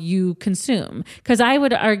how you consume. Because I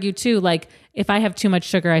would argue too, like if I have too much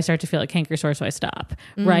sugar, I start to feel like canker sore, so I stop,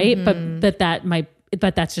 right?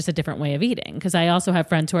 But that's just a different way of eating. Because I also have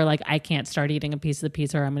friends who are like, I can't start eating a piece of the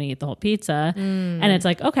pizza or I'm going to eat the whole pizza. And it's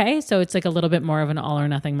like, okay, so it's like a little bit more of an all or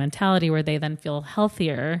nothing mentality where they then feel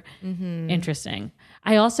healthier. Interesting.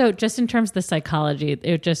 I also, just in terms of the psychology,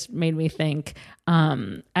 it just made me think.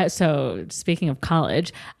 So speaking of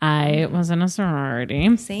college, I was in a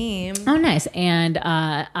sorority. Same. Oh, nice. And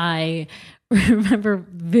I remember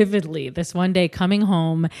vividly this one day coming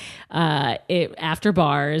home after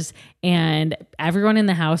bars, and everyone in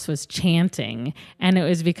the house was chanting. And it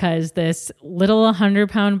was because this little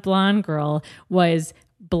 100-pound blonde girl was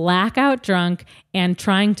blackout drunk and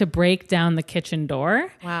trying to break down the kitchen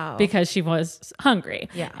door. Wow. Because she was hungry.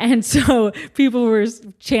 Yeah. And so people were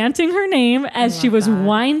chanting her name as she was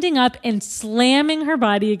winding up and slamming her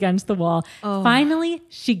body against the wall. Oh. Finally,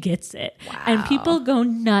 she gets it. And people go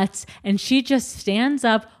nuts. And she just stands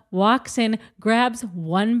up, walks in, grabs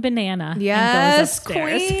one banana, and goes Yes,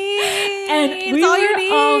 upstairs. queen. And we It's all were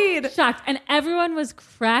you all need. shocked. And everyone was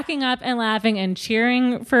cracking up and laughing and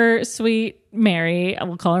cheering for sweet Mary.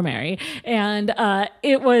 We'll call her Mary. And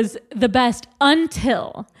it was the best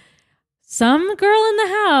until some girl in the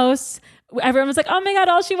house, everyone was like, oh my God,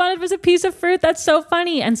 all she wanted was a piece of fruit. That's so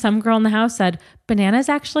funny. And some girl in the house said, bananas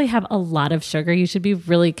actually have a lot of sugar. You should be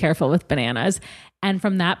really careful with bananas. And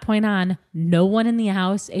from that point on, no one in the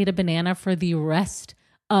house ate a banana for the rest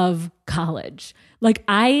of college. Like,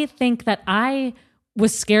 I think that I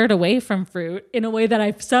was scared away from fruit in a way that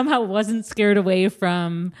I somehow wasn't scared away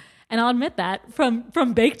from And I'll admit that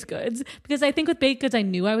from baked goods, because I think with baked goods, I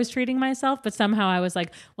knew I was treating myself, but somehow I was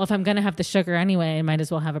like, well, if I'm going to have the sugar anyway, I might as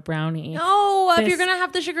well have a brownie. No, if you're going to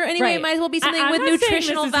have the sugar anyway, it might as well be something with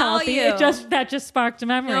nutritional value. That just sparked a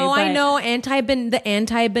memory. No, I know the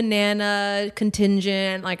anti-banana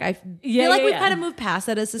contingent. Like I feel like we've kind of moved past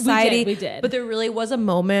that as society. We did. But there really was a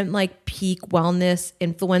moment like peak wellness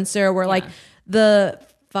influencer where like the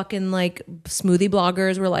fucking like smoothie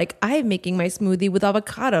bloggers were like, I'm making my smoothie with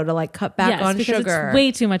avocado to like cut back on sugar. It's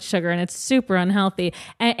way too much sugar and it's super unhealthy.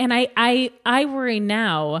 And I worry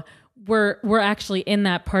now we're actually in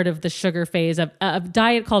that part of the sugar phase of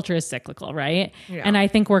diet culture is cyclical, right? Yeah. And I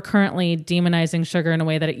think we're currently demonizing sugar in a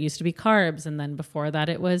way that it used to be carbs, and then before that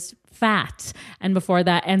it was fat, and before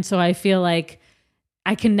that, and so I feel like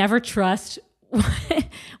I can never trust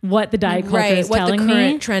what the diet culture is telling me. What the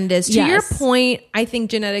current trend is. To your point, I think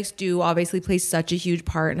genetics do obviously play such a huge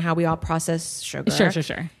part in how we all process sugar.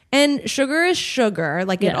 Sure. And sugar is sugar.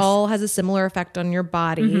 Like it all has a similar effect on your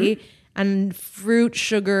body. Mm-hmm. And fruit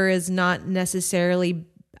sugar is not necessarily,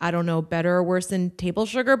 I don't know, better or worse than table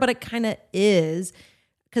sugar, but it kind of is.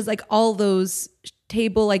 Because like all those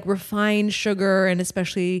table, like refined sugar, and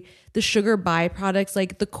especially the sugar byproducts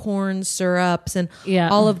like the corn syrups and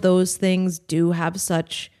all of those things do have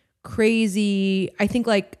such crazy, I think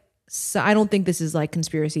like, so I don't think this is like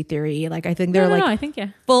conspiracy theory. Like I think they're I think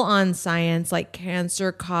full on science, like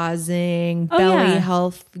cancer causing, belly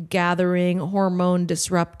health gathering, hormone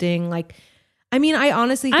disrupting. Like, I mean, I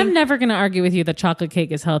honestly think I'm never going to argue with you that chocolate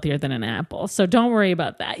cake is healthier than an apple. So don't worry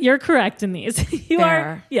about that. You're correct in these. You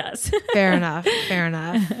are. Yes. Fair enough.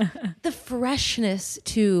 The freshness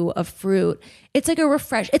too of fruit. It's like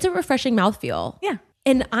it's a refreshing mouthfeel. Yeah.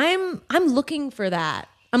 And I'm looking for that.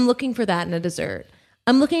 I'm looking for that in a dessert.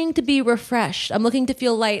 I'm looking to be refreshed. I'm looking to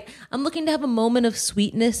feel light. I'm looking to have a moment of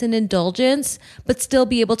sweetness and indulgence, but still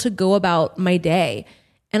be able to go about my day.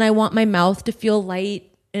 And I want my mouth to feel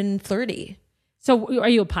light and flirty. So are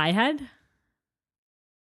you a pie head?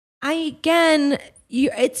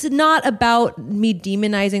 It's not about me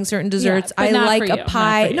demonizing certain desserts. I like a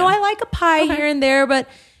pie. No, I like a pie here and there, but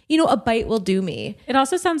a bite will do me. It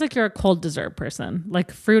also sounds like you're a cold dessert person. Like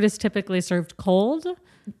fruit is typically served cold.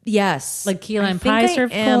 Yes. Like key lime pie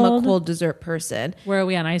served cold. I am a cold dessert person. Where are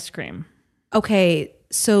we on ice cream? Okay,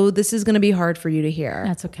 so this is going to be hard for you to hear.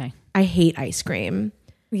 That's okay. I hate ice cream.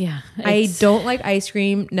 Yeah. I don't like ice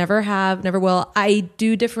cream. Never have, never will. I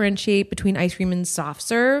do differentiate between ice cream and soft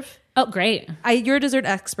serve. Oh, great. You're a dessert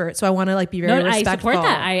expert, so I want to like be very respectful. I support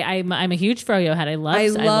that. I'm a huge froyo head. I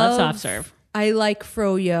love soft serve. I like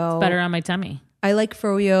froyo. It's better on my tummy. I like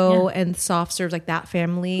froyo and soft serves, like that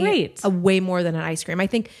family. Great. Way more than an ice cream. I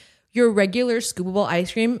think your regular scoopable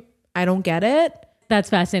ice cream, I don't get it. That's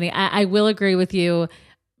fascinating. I will agree with you,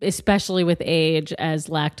 especially with age, as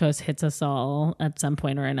lactose hits us all at some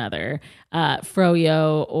point or another.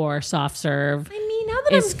 Froyo or soft serve. I mean,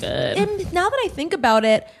 now that I think about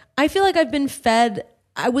it, I feel like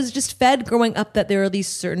I was just fed growing up that there are these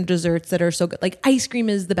certain desserts that are so good. Like ice cream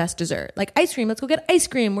is the best dessert. Like ice cream, let's go get ice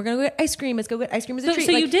cream. We're going to go get ice cream. Let's go get ice cream as a treat.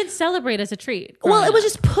 So you did celebrate as a treat. Well, it was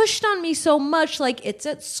just pushed on me so much. Like it's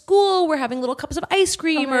at school, we're having little cups of ice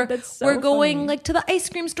cream, or we're going like to the ice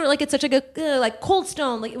cream store. Like it's such like a like Cold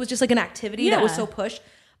Stone. Like it was just like an activity that was so pushed.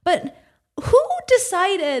 But who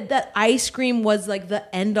decided that ice cream was like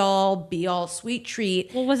the end all be all sweet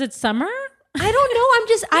treat? Well, was it summer? I don't know.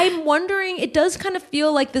 I'm wondering, it does kind of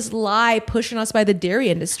feel like this lie pushing us by the dairy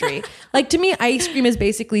industry. Like to me, ice cream is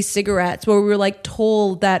basically cigarettes, where we were like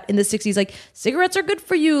told that in the 60s, like cigarettes are good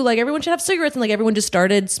for you. Like everyone should have cigarettes. And like everyone just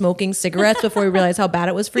started smoking cigarettes before we realized how bad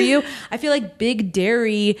it was for you. I feel like Big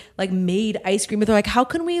Dairy like made ice cream, but they're like, how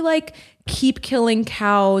can we like keep killing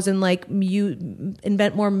cows and like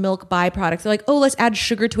invent more milk byproducts? They're like, oh, let's add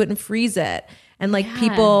sugar to it and freeze it. And like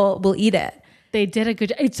people will eat it. They did a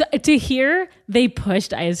good job. To hear they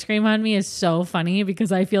pushed ice cream on me is so funny,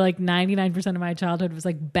 because I feel like 99% of my childhood was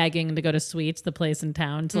like begging to go to Sweets, the place in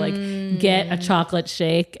town, to like get a chocolate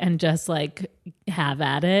shake and just like have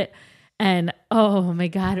at it. And oh my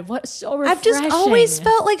God, what so refreshing. I've just always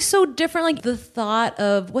felt like so different. Like the thought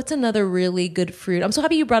of what's another really good fruit. I'm so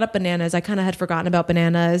happy you brought up bananas. I kind of had forgotten about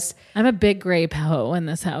bananas. I'm a big grape hoe in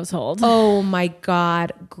this household. Oh my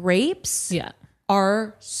God. Grapes? Yeah.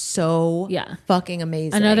 Are so fucking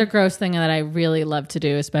amazing. Another gross thing that I really love to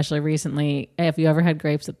do, especially recently, have you ever had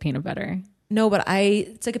grapes with peanut butter? No, but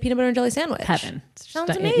it's like a peanut butter and jelly sandwich. Heaven. Sounds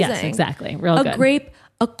amazing. Yes, exactly. Real good. A grape,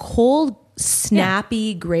 a cold,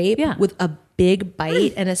 snappy grape with a big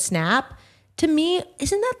bite and a snap. To me,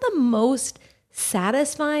 isn't that the most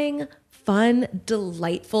satisfying, fun,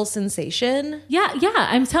 delightful sensation. Yeah.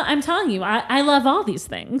 I'm telling you, I love all these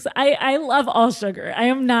things. I love all sugar.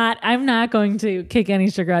 I'm not going to kick any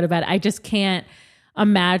sugar out of bed. I just can't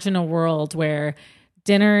imagine a world where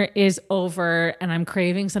dinner is over and I'm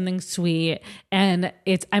craving something sweet and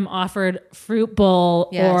I'm offered fruit bowl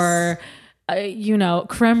or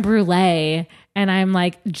creme brulee, and I'm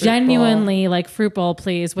like genuinely like fruit bowl,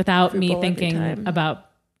 please, without me thinking about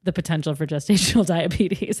the potential for gestational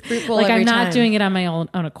diabetes. Like I'm not doing it on my own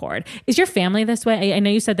accord. Is your family this way? I know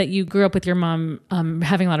you said that you grew up with your mom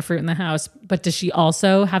having a lot of fruit in the house, but does she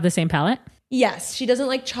also have the same palate? Yes, she doesn't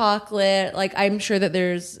like chocolate. Like I'm sure that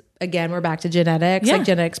again, we're back to genetics. Like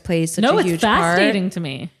genetics plays such a huge part. No, it's fascinating to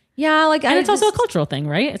me. Yeah, and it's also a cultural thing,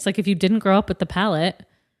 right? It's like if you didn't grow up with the palate.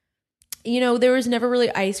 There was never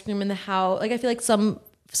really ice cream in the house. Like I feel like some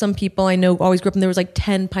people I know always grew up and there was like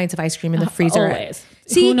 10 pints of ice cream in the freezer. Always.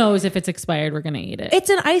 See, who knows if it's expired, we're going to eat it.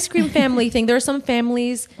 It's an ice cream family thing. There are some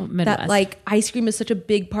families that like ice cream is such a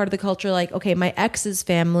big part of the culture. Like, okay, my ex's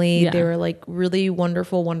family, they were like really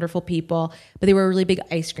wonderful, wonderful people, but they were a really big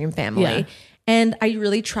ice cream family. Yeah. And I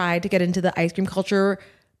really tried to get into the ice cream culture,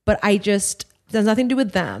 but there's nothing to do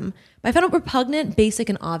with them. But I found it repugnant, basic,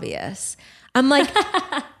 and obvious. I'm like...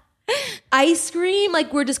 ice cream,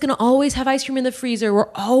 like we're just gonna always have ice cream in the freezer. We're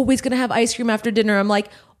always gonna have ice cream after dinner. I'm like,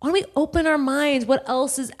 why don't we open our minds? What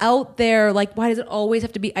else is out there? Like, why does it always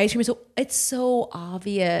have to be ice cream? So it's so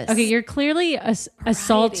obvious. Okay, you're clearly a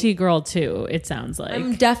salty girl too. It sounds like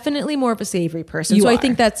I'm definitely more of a savory person. I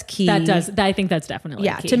think that's key. I think that's definitely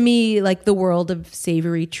key. To me, like the world of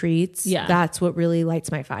savory treats. Yeah, that's what really lights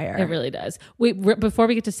my fire. It really does. Wait, before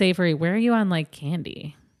we get to savory, where are you on like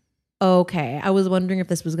candy? Okay, I was wondering if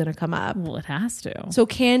this was going to come up. Well, it has to. So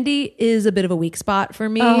candy is a bit of a weak spot for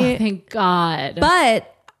me. Oh, thank God.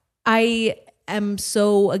 But I am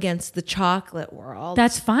so against the chocolate world.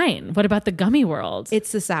 That's fine. What about the gummy world?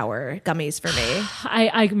 It's the sour gummies for me.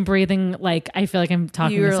 I'm breathing like I feel like I'm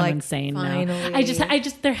talking to someone insane finally. Now. I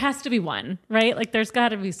just there has to be one, right? Like there's got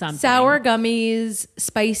to be something. Sour gummies,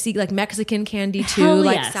 spicy, like Mexican candy too, Hell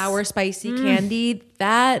like yes. sour spicy candy.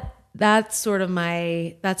 That's sort of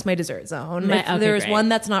that's my dessert zone. If there's one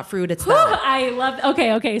that's not fruit, it's that. I love.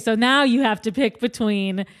 Okay. So now you have to pick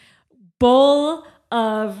between bowl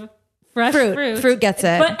of fresh fruit. Fruit gets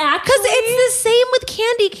it, but actually, because it's the same with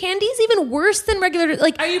candy. Candy's even worse than regular.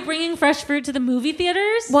 Like, are you bringing fresh fruit to the movie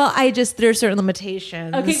theaters? Well, there's certain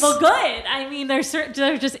limitations. Okay, well, good. I mean, there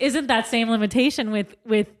just isn't that same limitation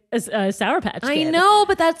with a Sour Patch Kid. I know,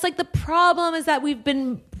 but that's like the problem is that we've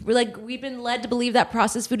been led to believe that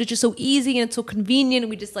processed food is just so easy and it's so convenient and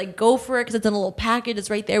we just like go for it because it's in a little package. It's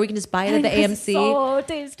right there. We can just buy it at the AMC. So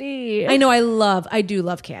tasty. I know. I do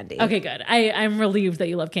love candy. Okay, good. I'm relieved that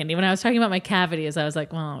you love candy. When I was talking about my cavities, I was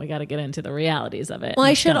like, well, we got to get into the realities of it. Well,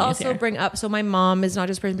 I should also bring up, so my mom is not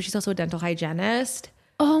just a person, but she's also a dental hygienist.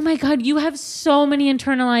 Oh my God, you have so many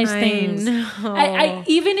internalized things. Know.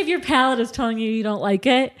 Even if your palate is telling you don't like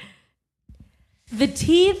it, the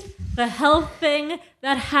teeth, the health thing,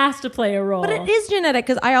 that has to play a role. But it is genetic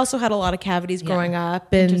because I also had a lot of cavities growing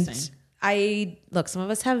up. And some of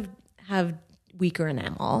us have weaker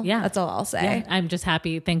enamel. Yeah. That's all I'll say. Yeah. I'm just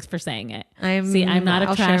happy. Thanks for saying it. I'm not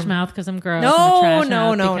a trash mouth because I'm gross. No.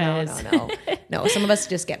 No, some of us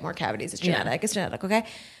just get more cavities. It's genetic. Yeah. It's genetic, okay?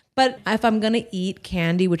 But if I'm going to eat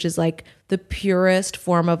candy, which is like the purest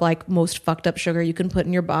form of like most fucked up sugar you can put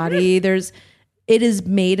in your body, it is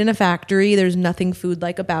made in a factory. There's nothing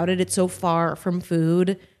food-like about it. It's so far from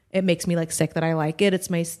food. It makes me like sick that I like it. It's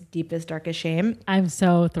my deepest, darkest shame. I'm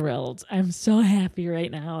so thrilled. I'm so happy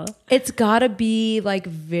right now. It's gotta be like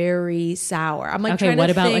very sour. I'm like, okay, what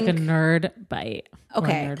about like a nerd bite?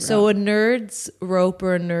 Okay, so a Nerd's rope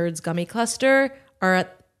or a Nerd's gummy cluster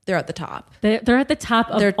they're at the top. They're at the top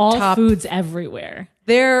of all foods everywhere.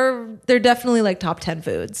 They're definitely like top 10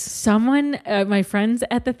 foods. Someone, my friends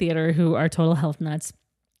at the theater who are total health nuts,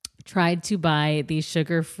 tried to buy these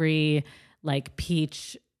sugar-free like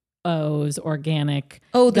peach O's organic.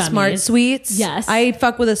 Oh, the gummies. Smart Sweets? Yes. I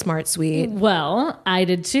fuck with a Smart Sweet. Well, I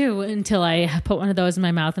did too until I put one of those in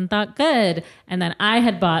my mouth and thought, good. And then I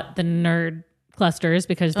had bought the Nerd clusters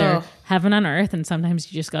because they're heaven on earth and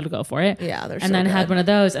sometimes you just got to go for it. Yeah, they're so And then good. had one of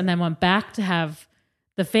those and then went back to have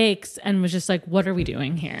the fakes and was just like, what are we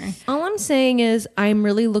doing here? All I'm saying is I'm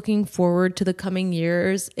really looking forward to the coming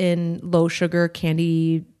years in low sugar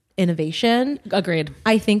candy innovation. Agreed.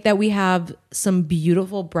 I think that we have some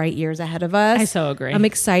beautiful bright years ahead of us. I so agree. I'm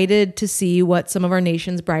excited to see what some of our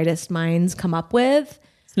nation's brightest minds come up with.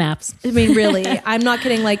 Snaps. I mean, really, I'm not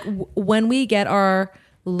kidding. Like when we get our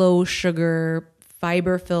low sugar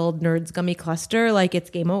fiber-filled Nerds gummy cluster, like it's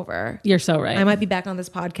game over. You're so right. I might be back on this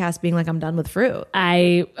podcast being like, I'm done with fruit.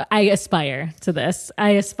 I aspire to this.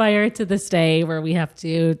 I aspire to this day where we have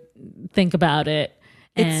to think about it.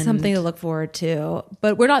 It's something to look forward to,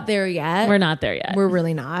 but we're not there yet. We're not there yet. We're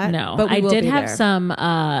really not. No, but I did have there. some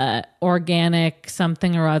organic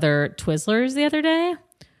something or other Twizzlers the other day.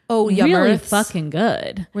 Oh, Yum really Earths. fucking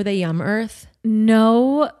good. Were they Yum Earth?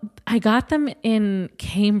 No, I got them in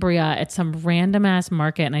Cambria at some random ass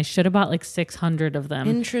market, and I should have bought like 600 of them.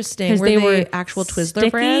 Interesting. Were they actual Twizzler sticky.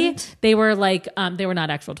 brand? They were like they were not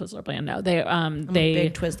actual Twizzler brand. No, they I'm a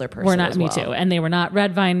big Twizzler person. were not. as Me well. too. And they were not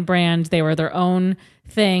Red Vine brand. They were their own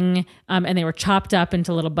thing, and they were chopped up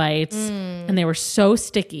into little bites, and they were so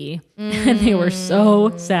sticky, and they were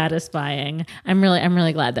so satisfying. I'm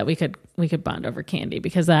really glad that we could bond over candy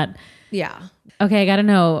because that. Yeah. Okay, I got to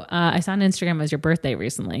know. I saw on Instagram it was your birthday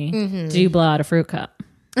recently. Did you blow out a fruit cup?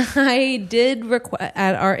 I did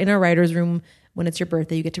in our writer's room. When it's your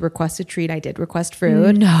birthday, you get to request a treat. I did request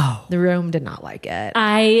fruit. No. The room did not like it.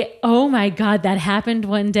 Oh my God, that happened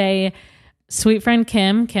one day. Sweet friend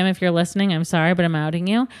Kim, if you're listening, I'm sorry, but I'm outing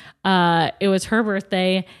you. It was her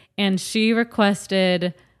birthday and she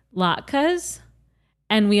requested latkes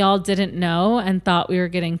and we all didn't know and thought we were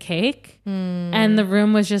getting cake. And the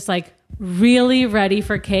room was just like really ready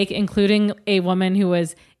for cake, including a woman who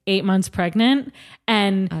was 8 months pregnant.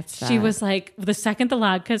 And she was like, the second the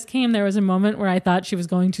latkes came, there was a moment where I thought she was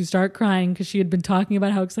going to start crying because she had been talking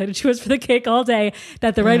about how excited she was for the cake all day,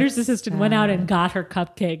 that the writer's assistant went out and got her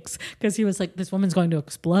cupcakes because he was like, this woman's going to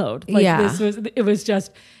explode. Like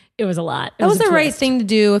it was a lot. That was the right thing to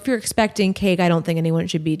do. If you're expecting cake, I don't think anyone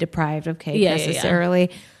should be deprived of cake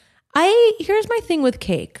necessarily. Here's my thing with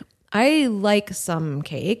cake. I like some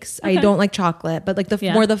cakes. Okay. I don't like chocolate, but like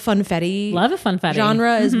more the funfetti. Love a funfetti.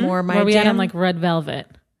 Genre is more my Where we jam. had on like red velvet.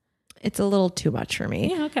 It's a little too much for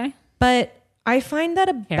me. Yeah, okay. But I find that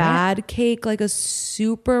a bad cake, like a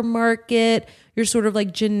supermarket, your sort of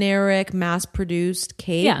like generic mass-produced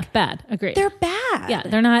cake. Yeah, bad. Agreed. They're bad. Yeah,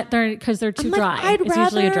 they're not. They're because they're too I'm like, dry. I'd It's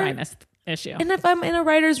usually a rather- dryness issue. And if I'm in a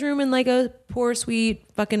writer's room and like a poor, sweet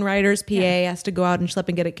fucking writer's PA has to go out and schlep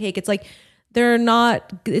and get a cake, it's like their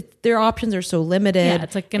options are so limited. Yeah,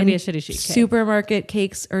 it's like going to be a shitty sheet cake. Supermarket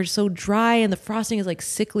cakes are so dry and the frosting is like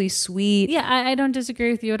sickly sweet. Yeah, I don't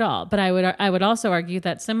disagree with you at all. But I would also argue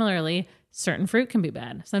that similarly, certain fruit can be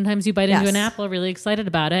bad. Sometimes you bite into an apple really excited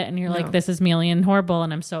about it and you're like, this is mealy and horrible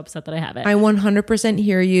and I'm so upset that I have it. I 100%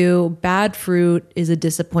 hear you. Bad fruit is a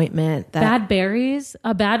disappointment. Bad berries,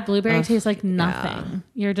 a bad blueberry tastes like nothing.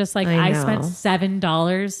 You're just like, I spent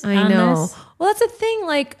 $7 on this. Well, that's the thing.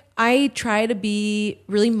 Like, I try to be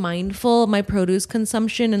really mindful of my produce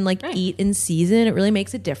consumption and like eat in season. It really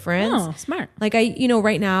makes a difference. Oh, smart. Like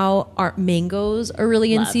right now our mangoes are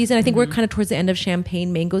really in season. I think we're kind of towards the end of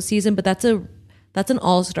champagne mango season, but that's an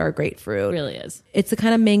all-star grapefruit. It really is. It's the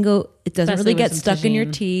kind of mango, it doesn't Especially really with get some stuck in your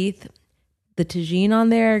tagine. teeth. The tagine on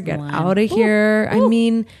there, get Lime. out of here. I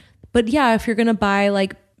mean, but yeah, if you're going to buy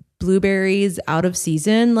like blueberries out of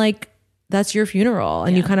season, like that's your funeral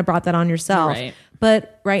and you kind of brought that on yourself. Right.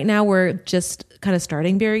 But right now we're just kind of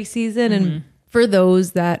starting berry season. And for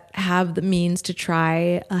those that have the means to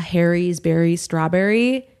try a Harry's berry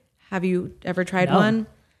strawberry, have you ever tried one?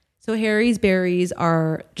 So Harry's berries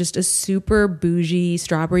are just a super bougie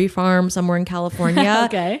strawberry farm somewhere in California.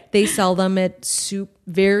 Okay. They sell them at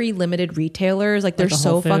very limited retailers. Like they're Like a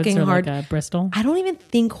so Whole Foods fucking or hard. Like a Bristol. I don't even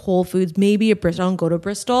think Whole Foods, maybe a Bristol. I don't go to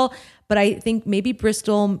Bristol, but I think maybe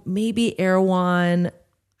Bristol, maybe Erewhon.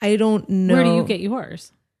 I don't know. Where do you get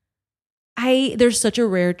yours? There's such a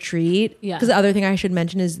rare treat. Yeah. Because the other thing I should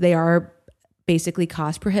mention is they are basically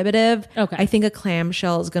cost prohibitive. Okay. I think a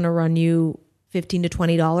clamshell is going to run you $15 to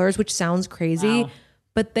 $20, which sounds crazy,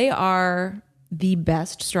 but they are the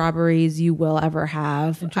best strawberries you will ever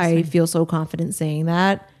have. I feel so confident saying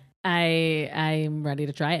that. I'm ready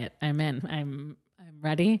to try it. I'm in. I'm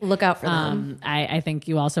ready. Look out for them. I think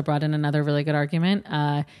you also brought in another really good argument.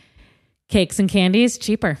 Cakes and candies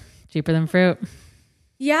cheaper than fruit.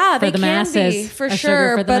 Yeah, they the can masses. be for A sugar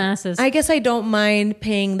sure. for the but masses. I guess I don't mind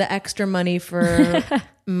paying the extra money for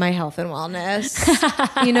my health and wellness.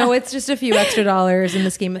 It's just a few extra dollars in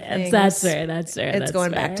the scheme of things. That's fair. It's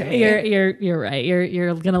going back to me. You're right.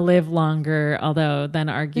 You're gonna live longer, although then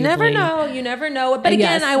arguably You never know. But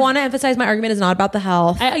again, Yes. I want to emphasize my argument is not about the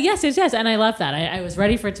health. Yes, and I love that. I was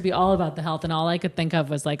ready for it to be all about the health, and all I could think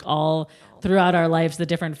of was like all throughout our lives the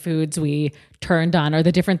different foods we turned on or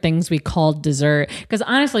the different things we called dessert. Because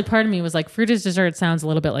honestly, part of me was like, fruit is dessert sounds a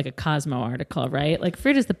little bit like a Cosmo article, right? Like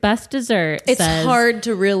fruit is the best dessert. It's hard to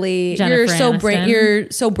to really Jennifer Aniston.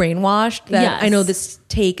 you're so brainwashed that Yes. I know this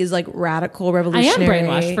take is like radical, I am revolutionary.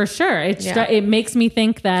 brainwashed for sure. It makes me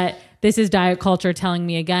think that this is diet culture telling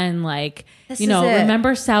me again, like, This you know, is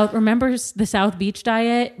it. remember the South Beach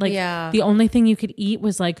diet? Like the only thing you could eat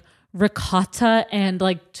was like ricotta and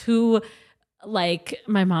like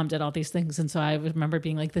my mom did all these things. And so I remember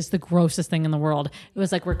being like, this is the grossest thing in the world. It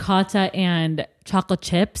was like ricotta and chocolate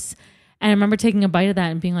chips. And I remember taking a bite of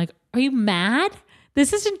that and being like, are you mad?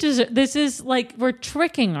 This isn't dessert. This is like, we're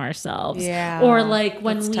tricking ourselves. Yeah. Or like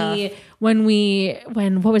when tough. what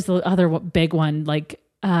was the other big one? Like,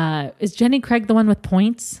 is Jenny Craig the one with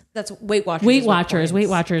points? That's Weight Watchers. Weight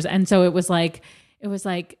Watchers. And so it was like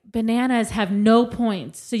bananas have no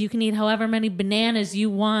points. So you can eat however many bananas you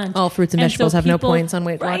want. All fruits and vegetables have no points on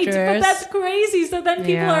Weight Watchers. But that's crazy. So then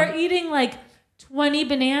people are eating like 20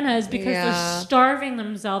 bananas because they're starving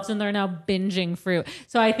themselves and they're now binging fruit.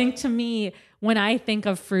 So I think to me, when I think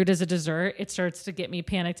of fruit as a dessert, it starts to get me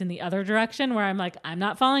panicked in the other direction where I'm like, I'm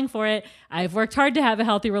not falling for it. I've worked hard to have a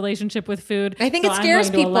healthy relationship with food. I think it scares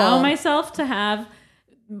I'm going to people. allow myself to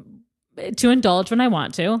indulge when I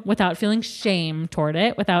want to without feeling shame toward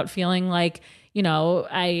it, without feeling like, you know,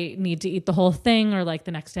 I need to eat the whole thing or like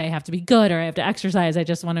the next day I have to be good or I have to exercise. I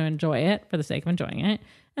just want to enjoy it for the sake of enjoying it.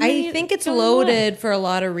 And I think it's loaded for a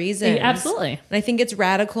lot of reasons. Absolutely. And I think it's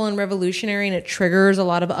radical and revolutionary and it triggers a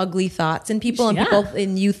lot of ugly thoughts in people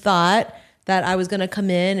and you thought that I was going to come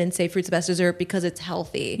in and say fruit's the best dessert because it's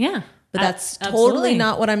healthy. Yeah. But that's Absolutely. totally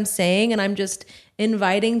not what I'm saying. And I'm just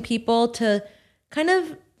inviting people to kind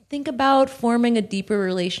of think about forming a deeper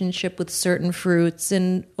relationship with certain fruits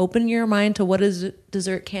and open your mind to what is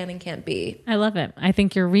dessert can and can't be. I love it. I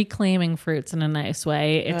think you're reclaiming fruits in a nice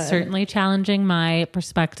way. It's certainly challenging my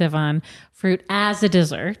perspective on fruit as a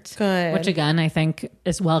dessert, Good. which again, I think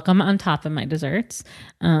is welcome on top of my desserts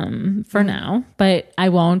for now, but I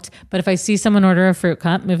won't. But if I see someone order a fruit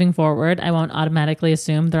cup moving forward, I won't automatically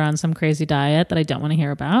assume they're on some crazy diet that I don't want to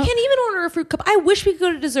hear about. Can't even order a fruit cup. I wish we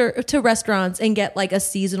could go to restaurants and get like a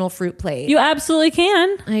seasonal fruit plate. You absolutely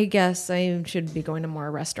can. I guess I should be going to more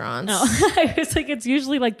restaurants. I was like, it's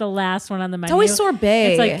usually like the last one on the menu. It's always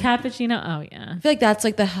sorbet. It's like cappuccino. Oh yeah. I feel like that's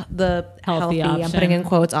like the healthy option. I'm putting in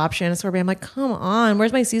quotes option. Sorbet. I'm like, come on,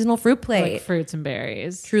 where's my seasonal fruit plate? Like fruits and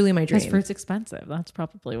berries. Truly my dream. Because fruit's expensive. That's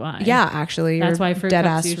probably why. Yeah, actually, That's you're why fruit dead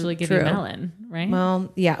cups ass usually give true. you melon, right?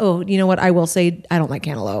 Well, yeah. Oh, you know what? I will say I don't like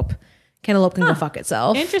cantaloupe. Cantaloupe can go fuck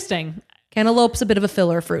itself. Interesting. Cantaloupe's a bit of a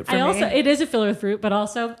filler fruit for me. It is a filler fruit, but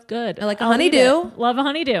also good. I like a I'll eat honeydew. it. Love a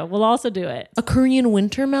honeydew. We'll also do it. A Korean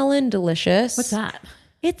winter melon, delicious. What's that?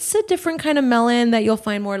 It's a different kind of melon that you'll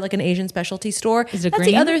find more like an Asian specialty store. Is it That's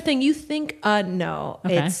green? the other thing. You think, no,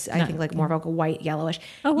 Okay. it's, I think like more of like a white, yellowish.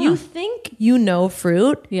 Oh, wow. You think you know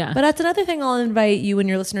fruit. Yeah. But that's another thing I'll invite you and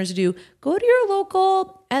your listeners to do. Go to your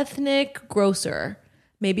local ethnic grocer,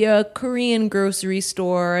 maybe a Korean grocery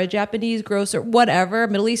store, a Japanese grocer, whatever,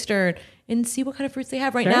 Middle Eastern, and see what kind of fruits they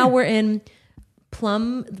have. Right Sure. now we're in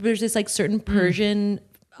plum. There's this like certain Persian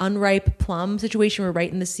unripe plum situation. We're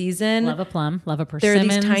right in the season. Love a plum. Love a There are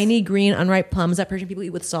persimmon. these tiny green unripe plums that Persian people eat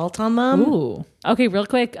with salt on them. Ooh. Okay, real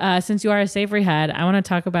quick. Since you are a savory head, I want to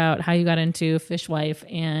talk about how you got into Fishwife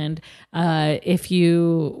and if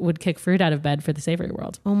you would kick fruit out of bed for the savory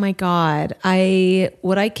world. Oh my God.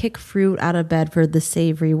 Would I kick fruit out of bed for the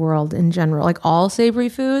savory world in general? Like all savory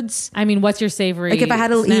foods? I mean, what's your savory? Like if I had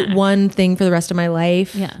to snack? eat one thing for the rest of my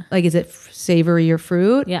life, Yeah. like is it savory or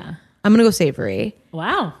fruit? Yeah. I'm going to go savory.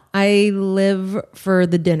 Wow. I live for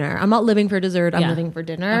the dinner. I'm not living for dessert. I'm Yeah. living for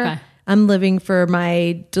dinner. Okay. I'm living for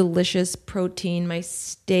my delicious protein, my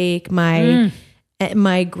steak, my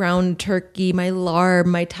ground turkey, my larb,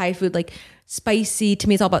 my Thai food, like spicy. To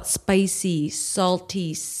me, it's all about spicy,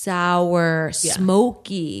 salty, sour,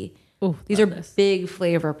 smoky. Ooh, These are big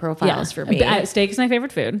flavor profiles for me. Steak is my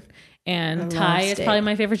favorite food. And Thai is steak. probably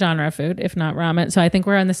my favorite genre of food, if not ramen. So I think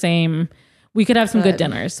we're on the same. We could have some good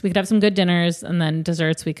dinners. We could have some good dinners, and then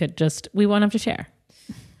desserts. We won't have to share.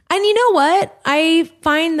 And you know what? I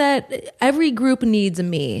find that every group needs a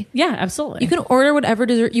me. Yeah, absolutely. You can order whatever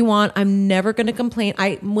dessert you want. I'm never going to complain.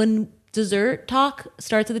 When dessert talk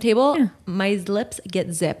starts at the table, my lips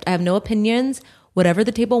get zipped. I have no opinions. Whatever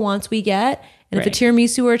the table wants, we get. And if a Right.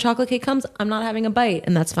 tiramisu or a chocolate cake comes, I'm not having a bite,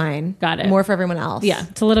 and that's fine. Got it. More for everyone else. Yeah,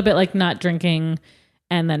 it's a little bit like not drinking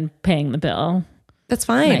and then paying the bill. That's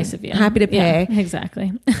fine. Nice of you. Happy to pay. Yeah,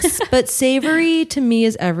 exactly. But savory to me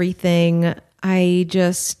is everything. I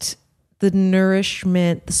just the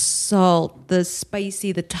nourishment, the salt, the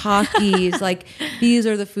spicy, the Takis. Like these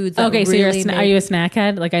are the foods that Okay, so really are you a snack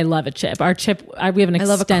head? Like I love a chip. Our chip, we have an I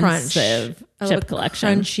love a crunch. extensive I love chip a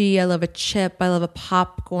collection. crunchy. I love a chip. I love a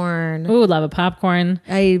popcorn. Ooh, love a popcorn.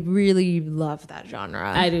 I really love that genre.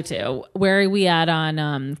 I do too. Where are we at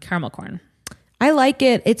on caramel corn? I like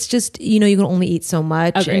it. It's just, you can only eat so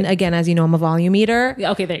much. Agreed. And again, as you know, I'm a volume eater. Yeah,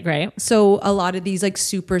 okay, great. So a lot of these like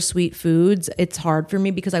super sweet foods, it's hard for me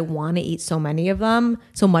because I want to eat so many of them,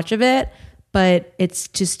 so much of it, but it's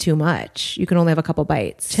just too much. You can only have a couple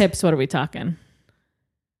bites. Chips, what are we talking?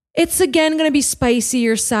 It's again going to be spicy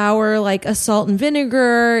or sour. Like a salt and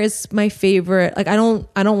vinegar is my favorite. Like I don't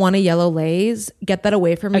want a yellow Lay's. Get that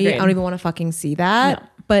away from me. Agreed. I don't even want to fucking see that. No.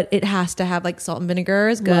 But it has to have like salt and vinegar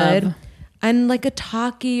is good. Love. And like a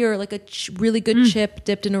Taki or like a really good chip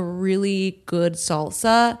dipped in a really good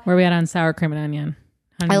salsa. Where are we at on sour cream and onion?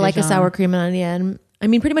 Honey I like a Dijon. sour cream and onion. I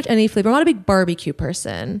mean, pretty much any flavor. I'm not a big barbecue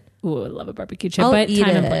person. Ooh, I love a barbecue chip, I'll but eat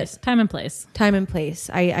time and it. place. Time and place. Time and place.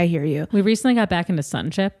 I hear you. We recently got back into sun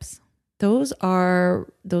chips. Those are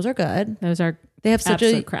good. Those are They have such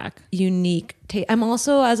absolute a crack. unique taste. I'm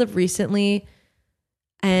also, as of recently,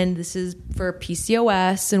 and this is for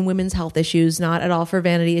PCOS and women's health issues, not at all for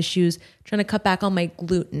vanity issues, trying to cut back on my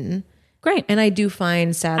gluten. Great. And I do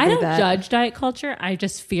find, sadly, I don't that judge diet culture. I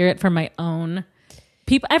just fear it for my own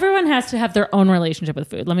people. Everyone has to have their own relationship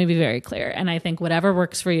with food. Let me be very clear. And I think whatever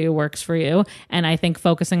works for you works for you. And I think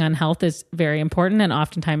focusing on health is very important. And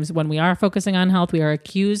oftentimes when we are focusing on health, we are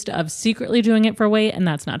accused of secretly doing it for weight, and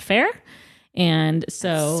that's not fair. And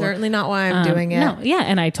so certainly not why I'm doing it. No, yeah,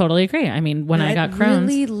 and I totally agree. I mean, when I got Crohn's,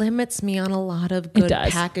 it really limits me on a lot of good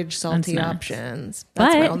does. packaged salty snacks. options.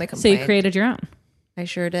 That's my only so complaint. you created your own. I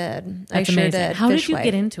sure did. That's I sure amazing. did. How did you Fishwife.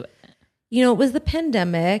 get into it? It was the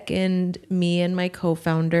pandemic, and me and my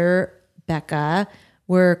co-founder Becca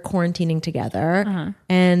were quarantining together,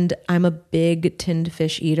 and I'm a big tinned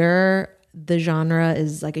fish eater. The genre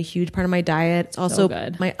is like a huge part of my diet. It's also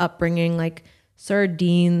good. my upbringing, like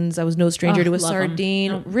sardines. I was no stranger to a love 'em.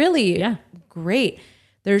 sardine. Really, Yeah. great.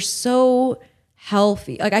 They're so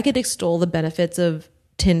healthy. Like I could extol the benefits of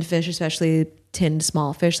tinned fish, especially tinned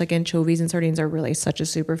small fish. Like anchovies and sardines are really such a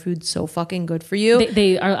superfood. So fucking good for you.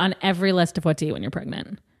 They are on every list of what to eat when you're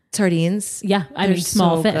pregnant. Sardines. Yeah, I They're mean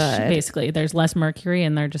small so fish. good. Basically, there's less mercury,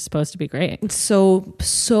 and they're just supposed to be great. So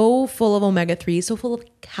full of omega-3, so full of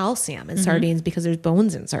calcium in sardines because there's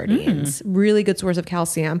bones in sardines. Really good source of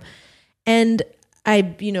calcium. And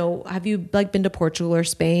have you like been to Portugal or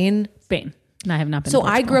Spain? Spain. No, I have not been. So to I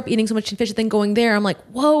Portugal. grew up eating so much tinned fish, and then going there, I'm like,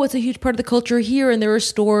 whoa, it's a huge part of the culture here. And there are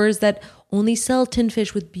stores that only sell tinned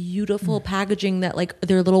fish with beautiful packaging that like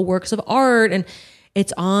they're little works of art, and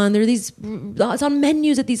it's on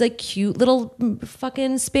menus at these like cute little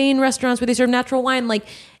fucking Spain restaurants where they serve natural wine. Like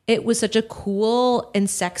it was such a cool and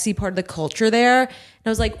sexy part of the culture there. And I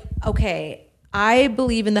was like, okay, I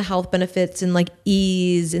believe in the health benefits and like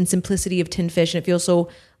ease and simplicity of tinned fish, and it feels so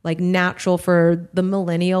like natural for the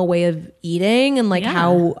millennial way of eating and like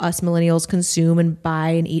how us millennials consume and buy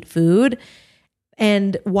and eat food.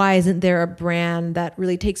 And why isn't there a brand that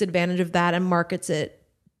really takes advantage of that and markets it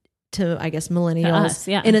to, I guess, millennials us,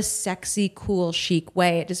 yeah. in a sexy, cool, chic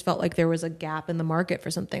way? It just felt like there was a gap in the market for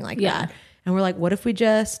something like Yeah. that. And we're like, what if we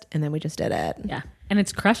just, and then we just did it. Yeah, and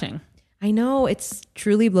it's crushing. I know, it's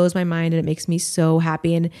truly blows my mind, and it makes me so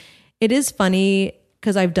happy. And it is funny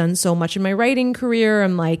because I've done so much in my writing career.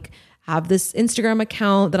 I'm like, have this Instagram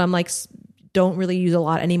account that I'm like, don't really use a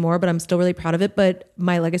lot anymore, but I'm still really proud of it. But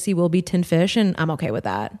my legacy will be tinned fish, and I'm okay with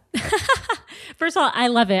that. First of all, I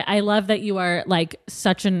love it. I love that you are like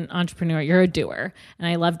such an entrepreneur. You're a doer, and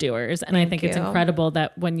I love doers. And I think it's incredible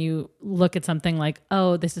that when you look at something like,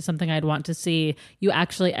 oh, this is something I'd want to see, you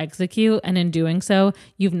actually execute. And in doing so,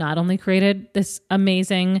 you've not only created this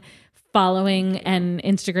amazing following and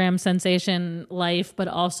Instagram sensation life, but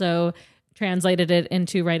also translated it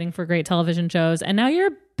into writing for great television shows. And now you're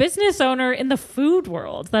a business owner in the food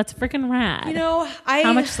world. That's freaking rad.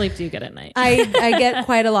 How much sleep do you get at night? I get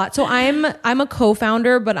quite a lot. So I'm a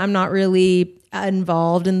co-founder, but I'm not really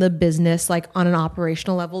involved in the business like on an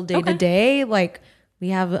operational level day to day. Like we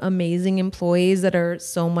have amazing employees that are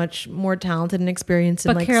so much more talented and experienced.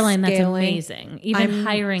 But in like Caroline, scaling. that's amazing. Even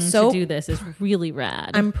hiring to do this is really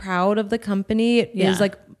rad. I'm proud of the company. It is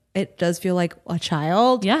like, it does feel like a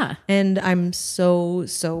child. Yeah. And I'm so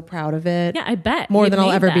proud of it. Yeah, I bet. More You've than I'll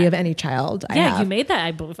made ever be that. of any child. I Yeah, have. you made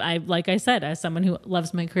that. I like I said, as someone who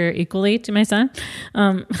loves my career equally to my son,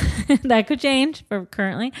 that could change. But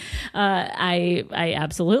currently, I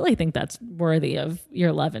absolutely think that's worthy of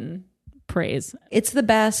your love and praise. It's the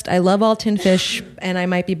best. I love all tin fish, and I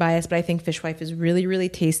might be biased, but I think Fishwife is really, really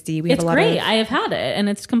tasty. We have It's a lot great. of I have had it, and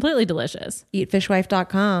it's completely delicious.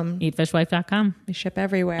 eatfishwife.com. Eatfishwife.com. We ship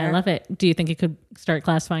everywhere. I love it. Do you think it could start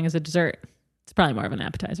classifying as a dessert? It's probably more of an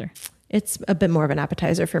appetizer. It's a bit more of an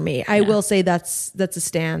appetizer for me. I will say that's a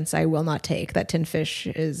stance I will not take. That tin fish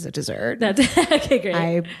is a dessert. That's okay. Great.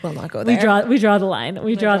 I will not go there. We draw the line.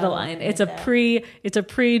 We draw the line. It's a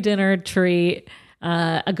pre-dinner treat,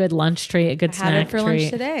 a good lunch treat, a good snack had it for treat.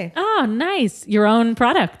 lunch today. Oh, nice! Your own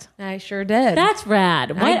product. I sure did. That's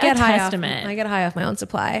rad. What I get a high testament. I get high off my own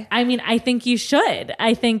supply. I mean, I think you should.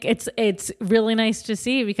 I think it's really nice to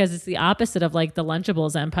see because it's the opposite of like the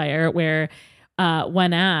Lunchables empire where.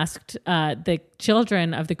 When asked, the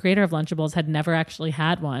children of the creator of Lunchables had never actually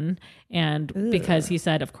had one. And because he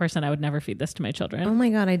said, of course, then I would never feed this to my children. Oh my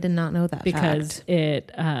God, I did not know that because fact.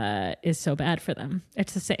 it is so bad for them.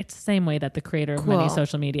 It's the same way that the creator of many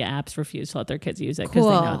social media apps refuse to let their kids use it because they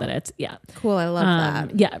know that it's, Cool, I love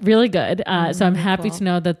that. Yeah, really good. So I'm happy to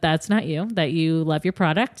know that that's not you, that you love your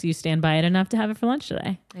product. You stand by it enough to have it for lunch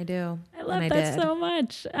today. I do. I love that so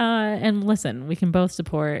much. And listen, we can both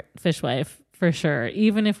support Fishwife. For sure.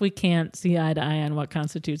 Even if we can't see eye to eye on what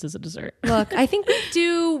constitutes as a dessert. Look, I think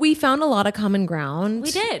we found a lot of common ground.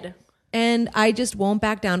 We did. And I just won't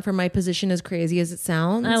back down from my position, as crazy as it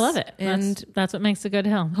sounds. I love it. And that's what makes a good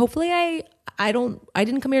hill. hopefully I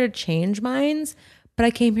didn't come here to change minds, but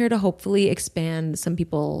I came here to hopefully expand some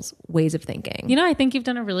people's ways of thinking. You know, I think you've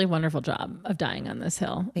done a really wonderful job of dying on this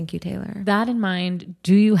hill. Thank you, Taylor. That in mind,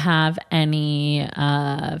 do you have any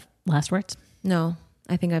last words? No.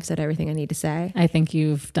 I think I've said everything I need to say. I think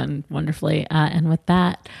you've done wonderfully. And with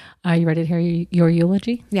that, are you ready to hear your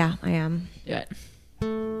eulogy? Yeah, I am. Do it.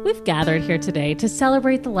 We've gathered here today to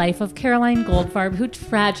celebrate the life of Caroline Goldfarb, who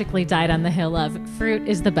tragically died on the hill of Fruit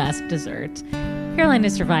is the Best Dessert. Caroline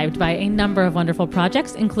is survived by a number of wonderful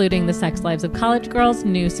projects, including The Sex Lives of College Girls,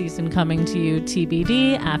 new season coming to you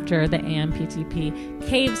TBD after the AMPTP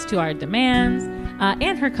caves to our demands,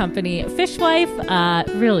 and her company, Fishwife.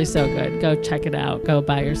 Really so good. Go check it out. Go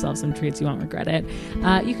buy yourself some treats. You won't regret it.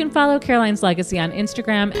 You can follow Caroline's legacy on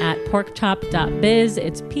Instagram at porkchop.biz.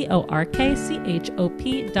 It's porkchop.biz,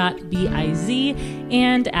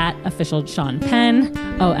 and at official Sean Penn,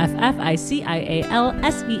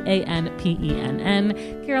 OFFICIALSEANPENN.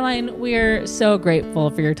 Caroline, we're so grateful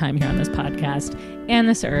for your time here on this podcast and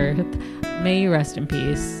this earth. May you rest in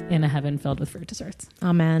peace in a heaven filled with fruit desserts.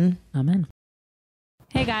 Amen. Amen.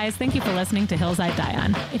 Hey guys, thank you for listening to Hills I Die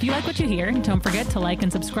On. If you like what you hear, don't forget to like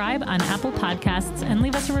and subscribe on Apple Podcasts and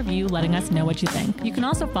leave us a review letting us know what you think. You can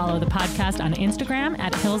also follow the podcast on Instagram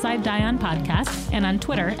at Hills I Die On Podcast and on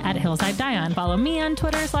Twitter at Hills I Die On. Follow me on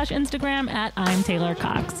Twitter/Instagram at I'm Taylor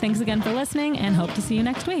Cox. Thanks again for listening and hope to see you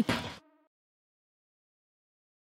next week.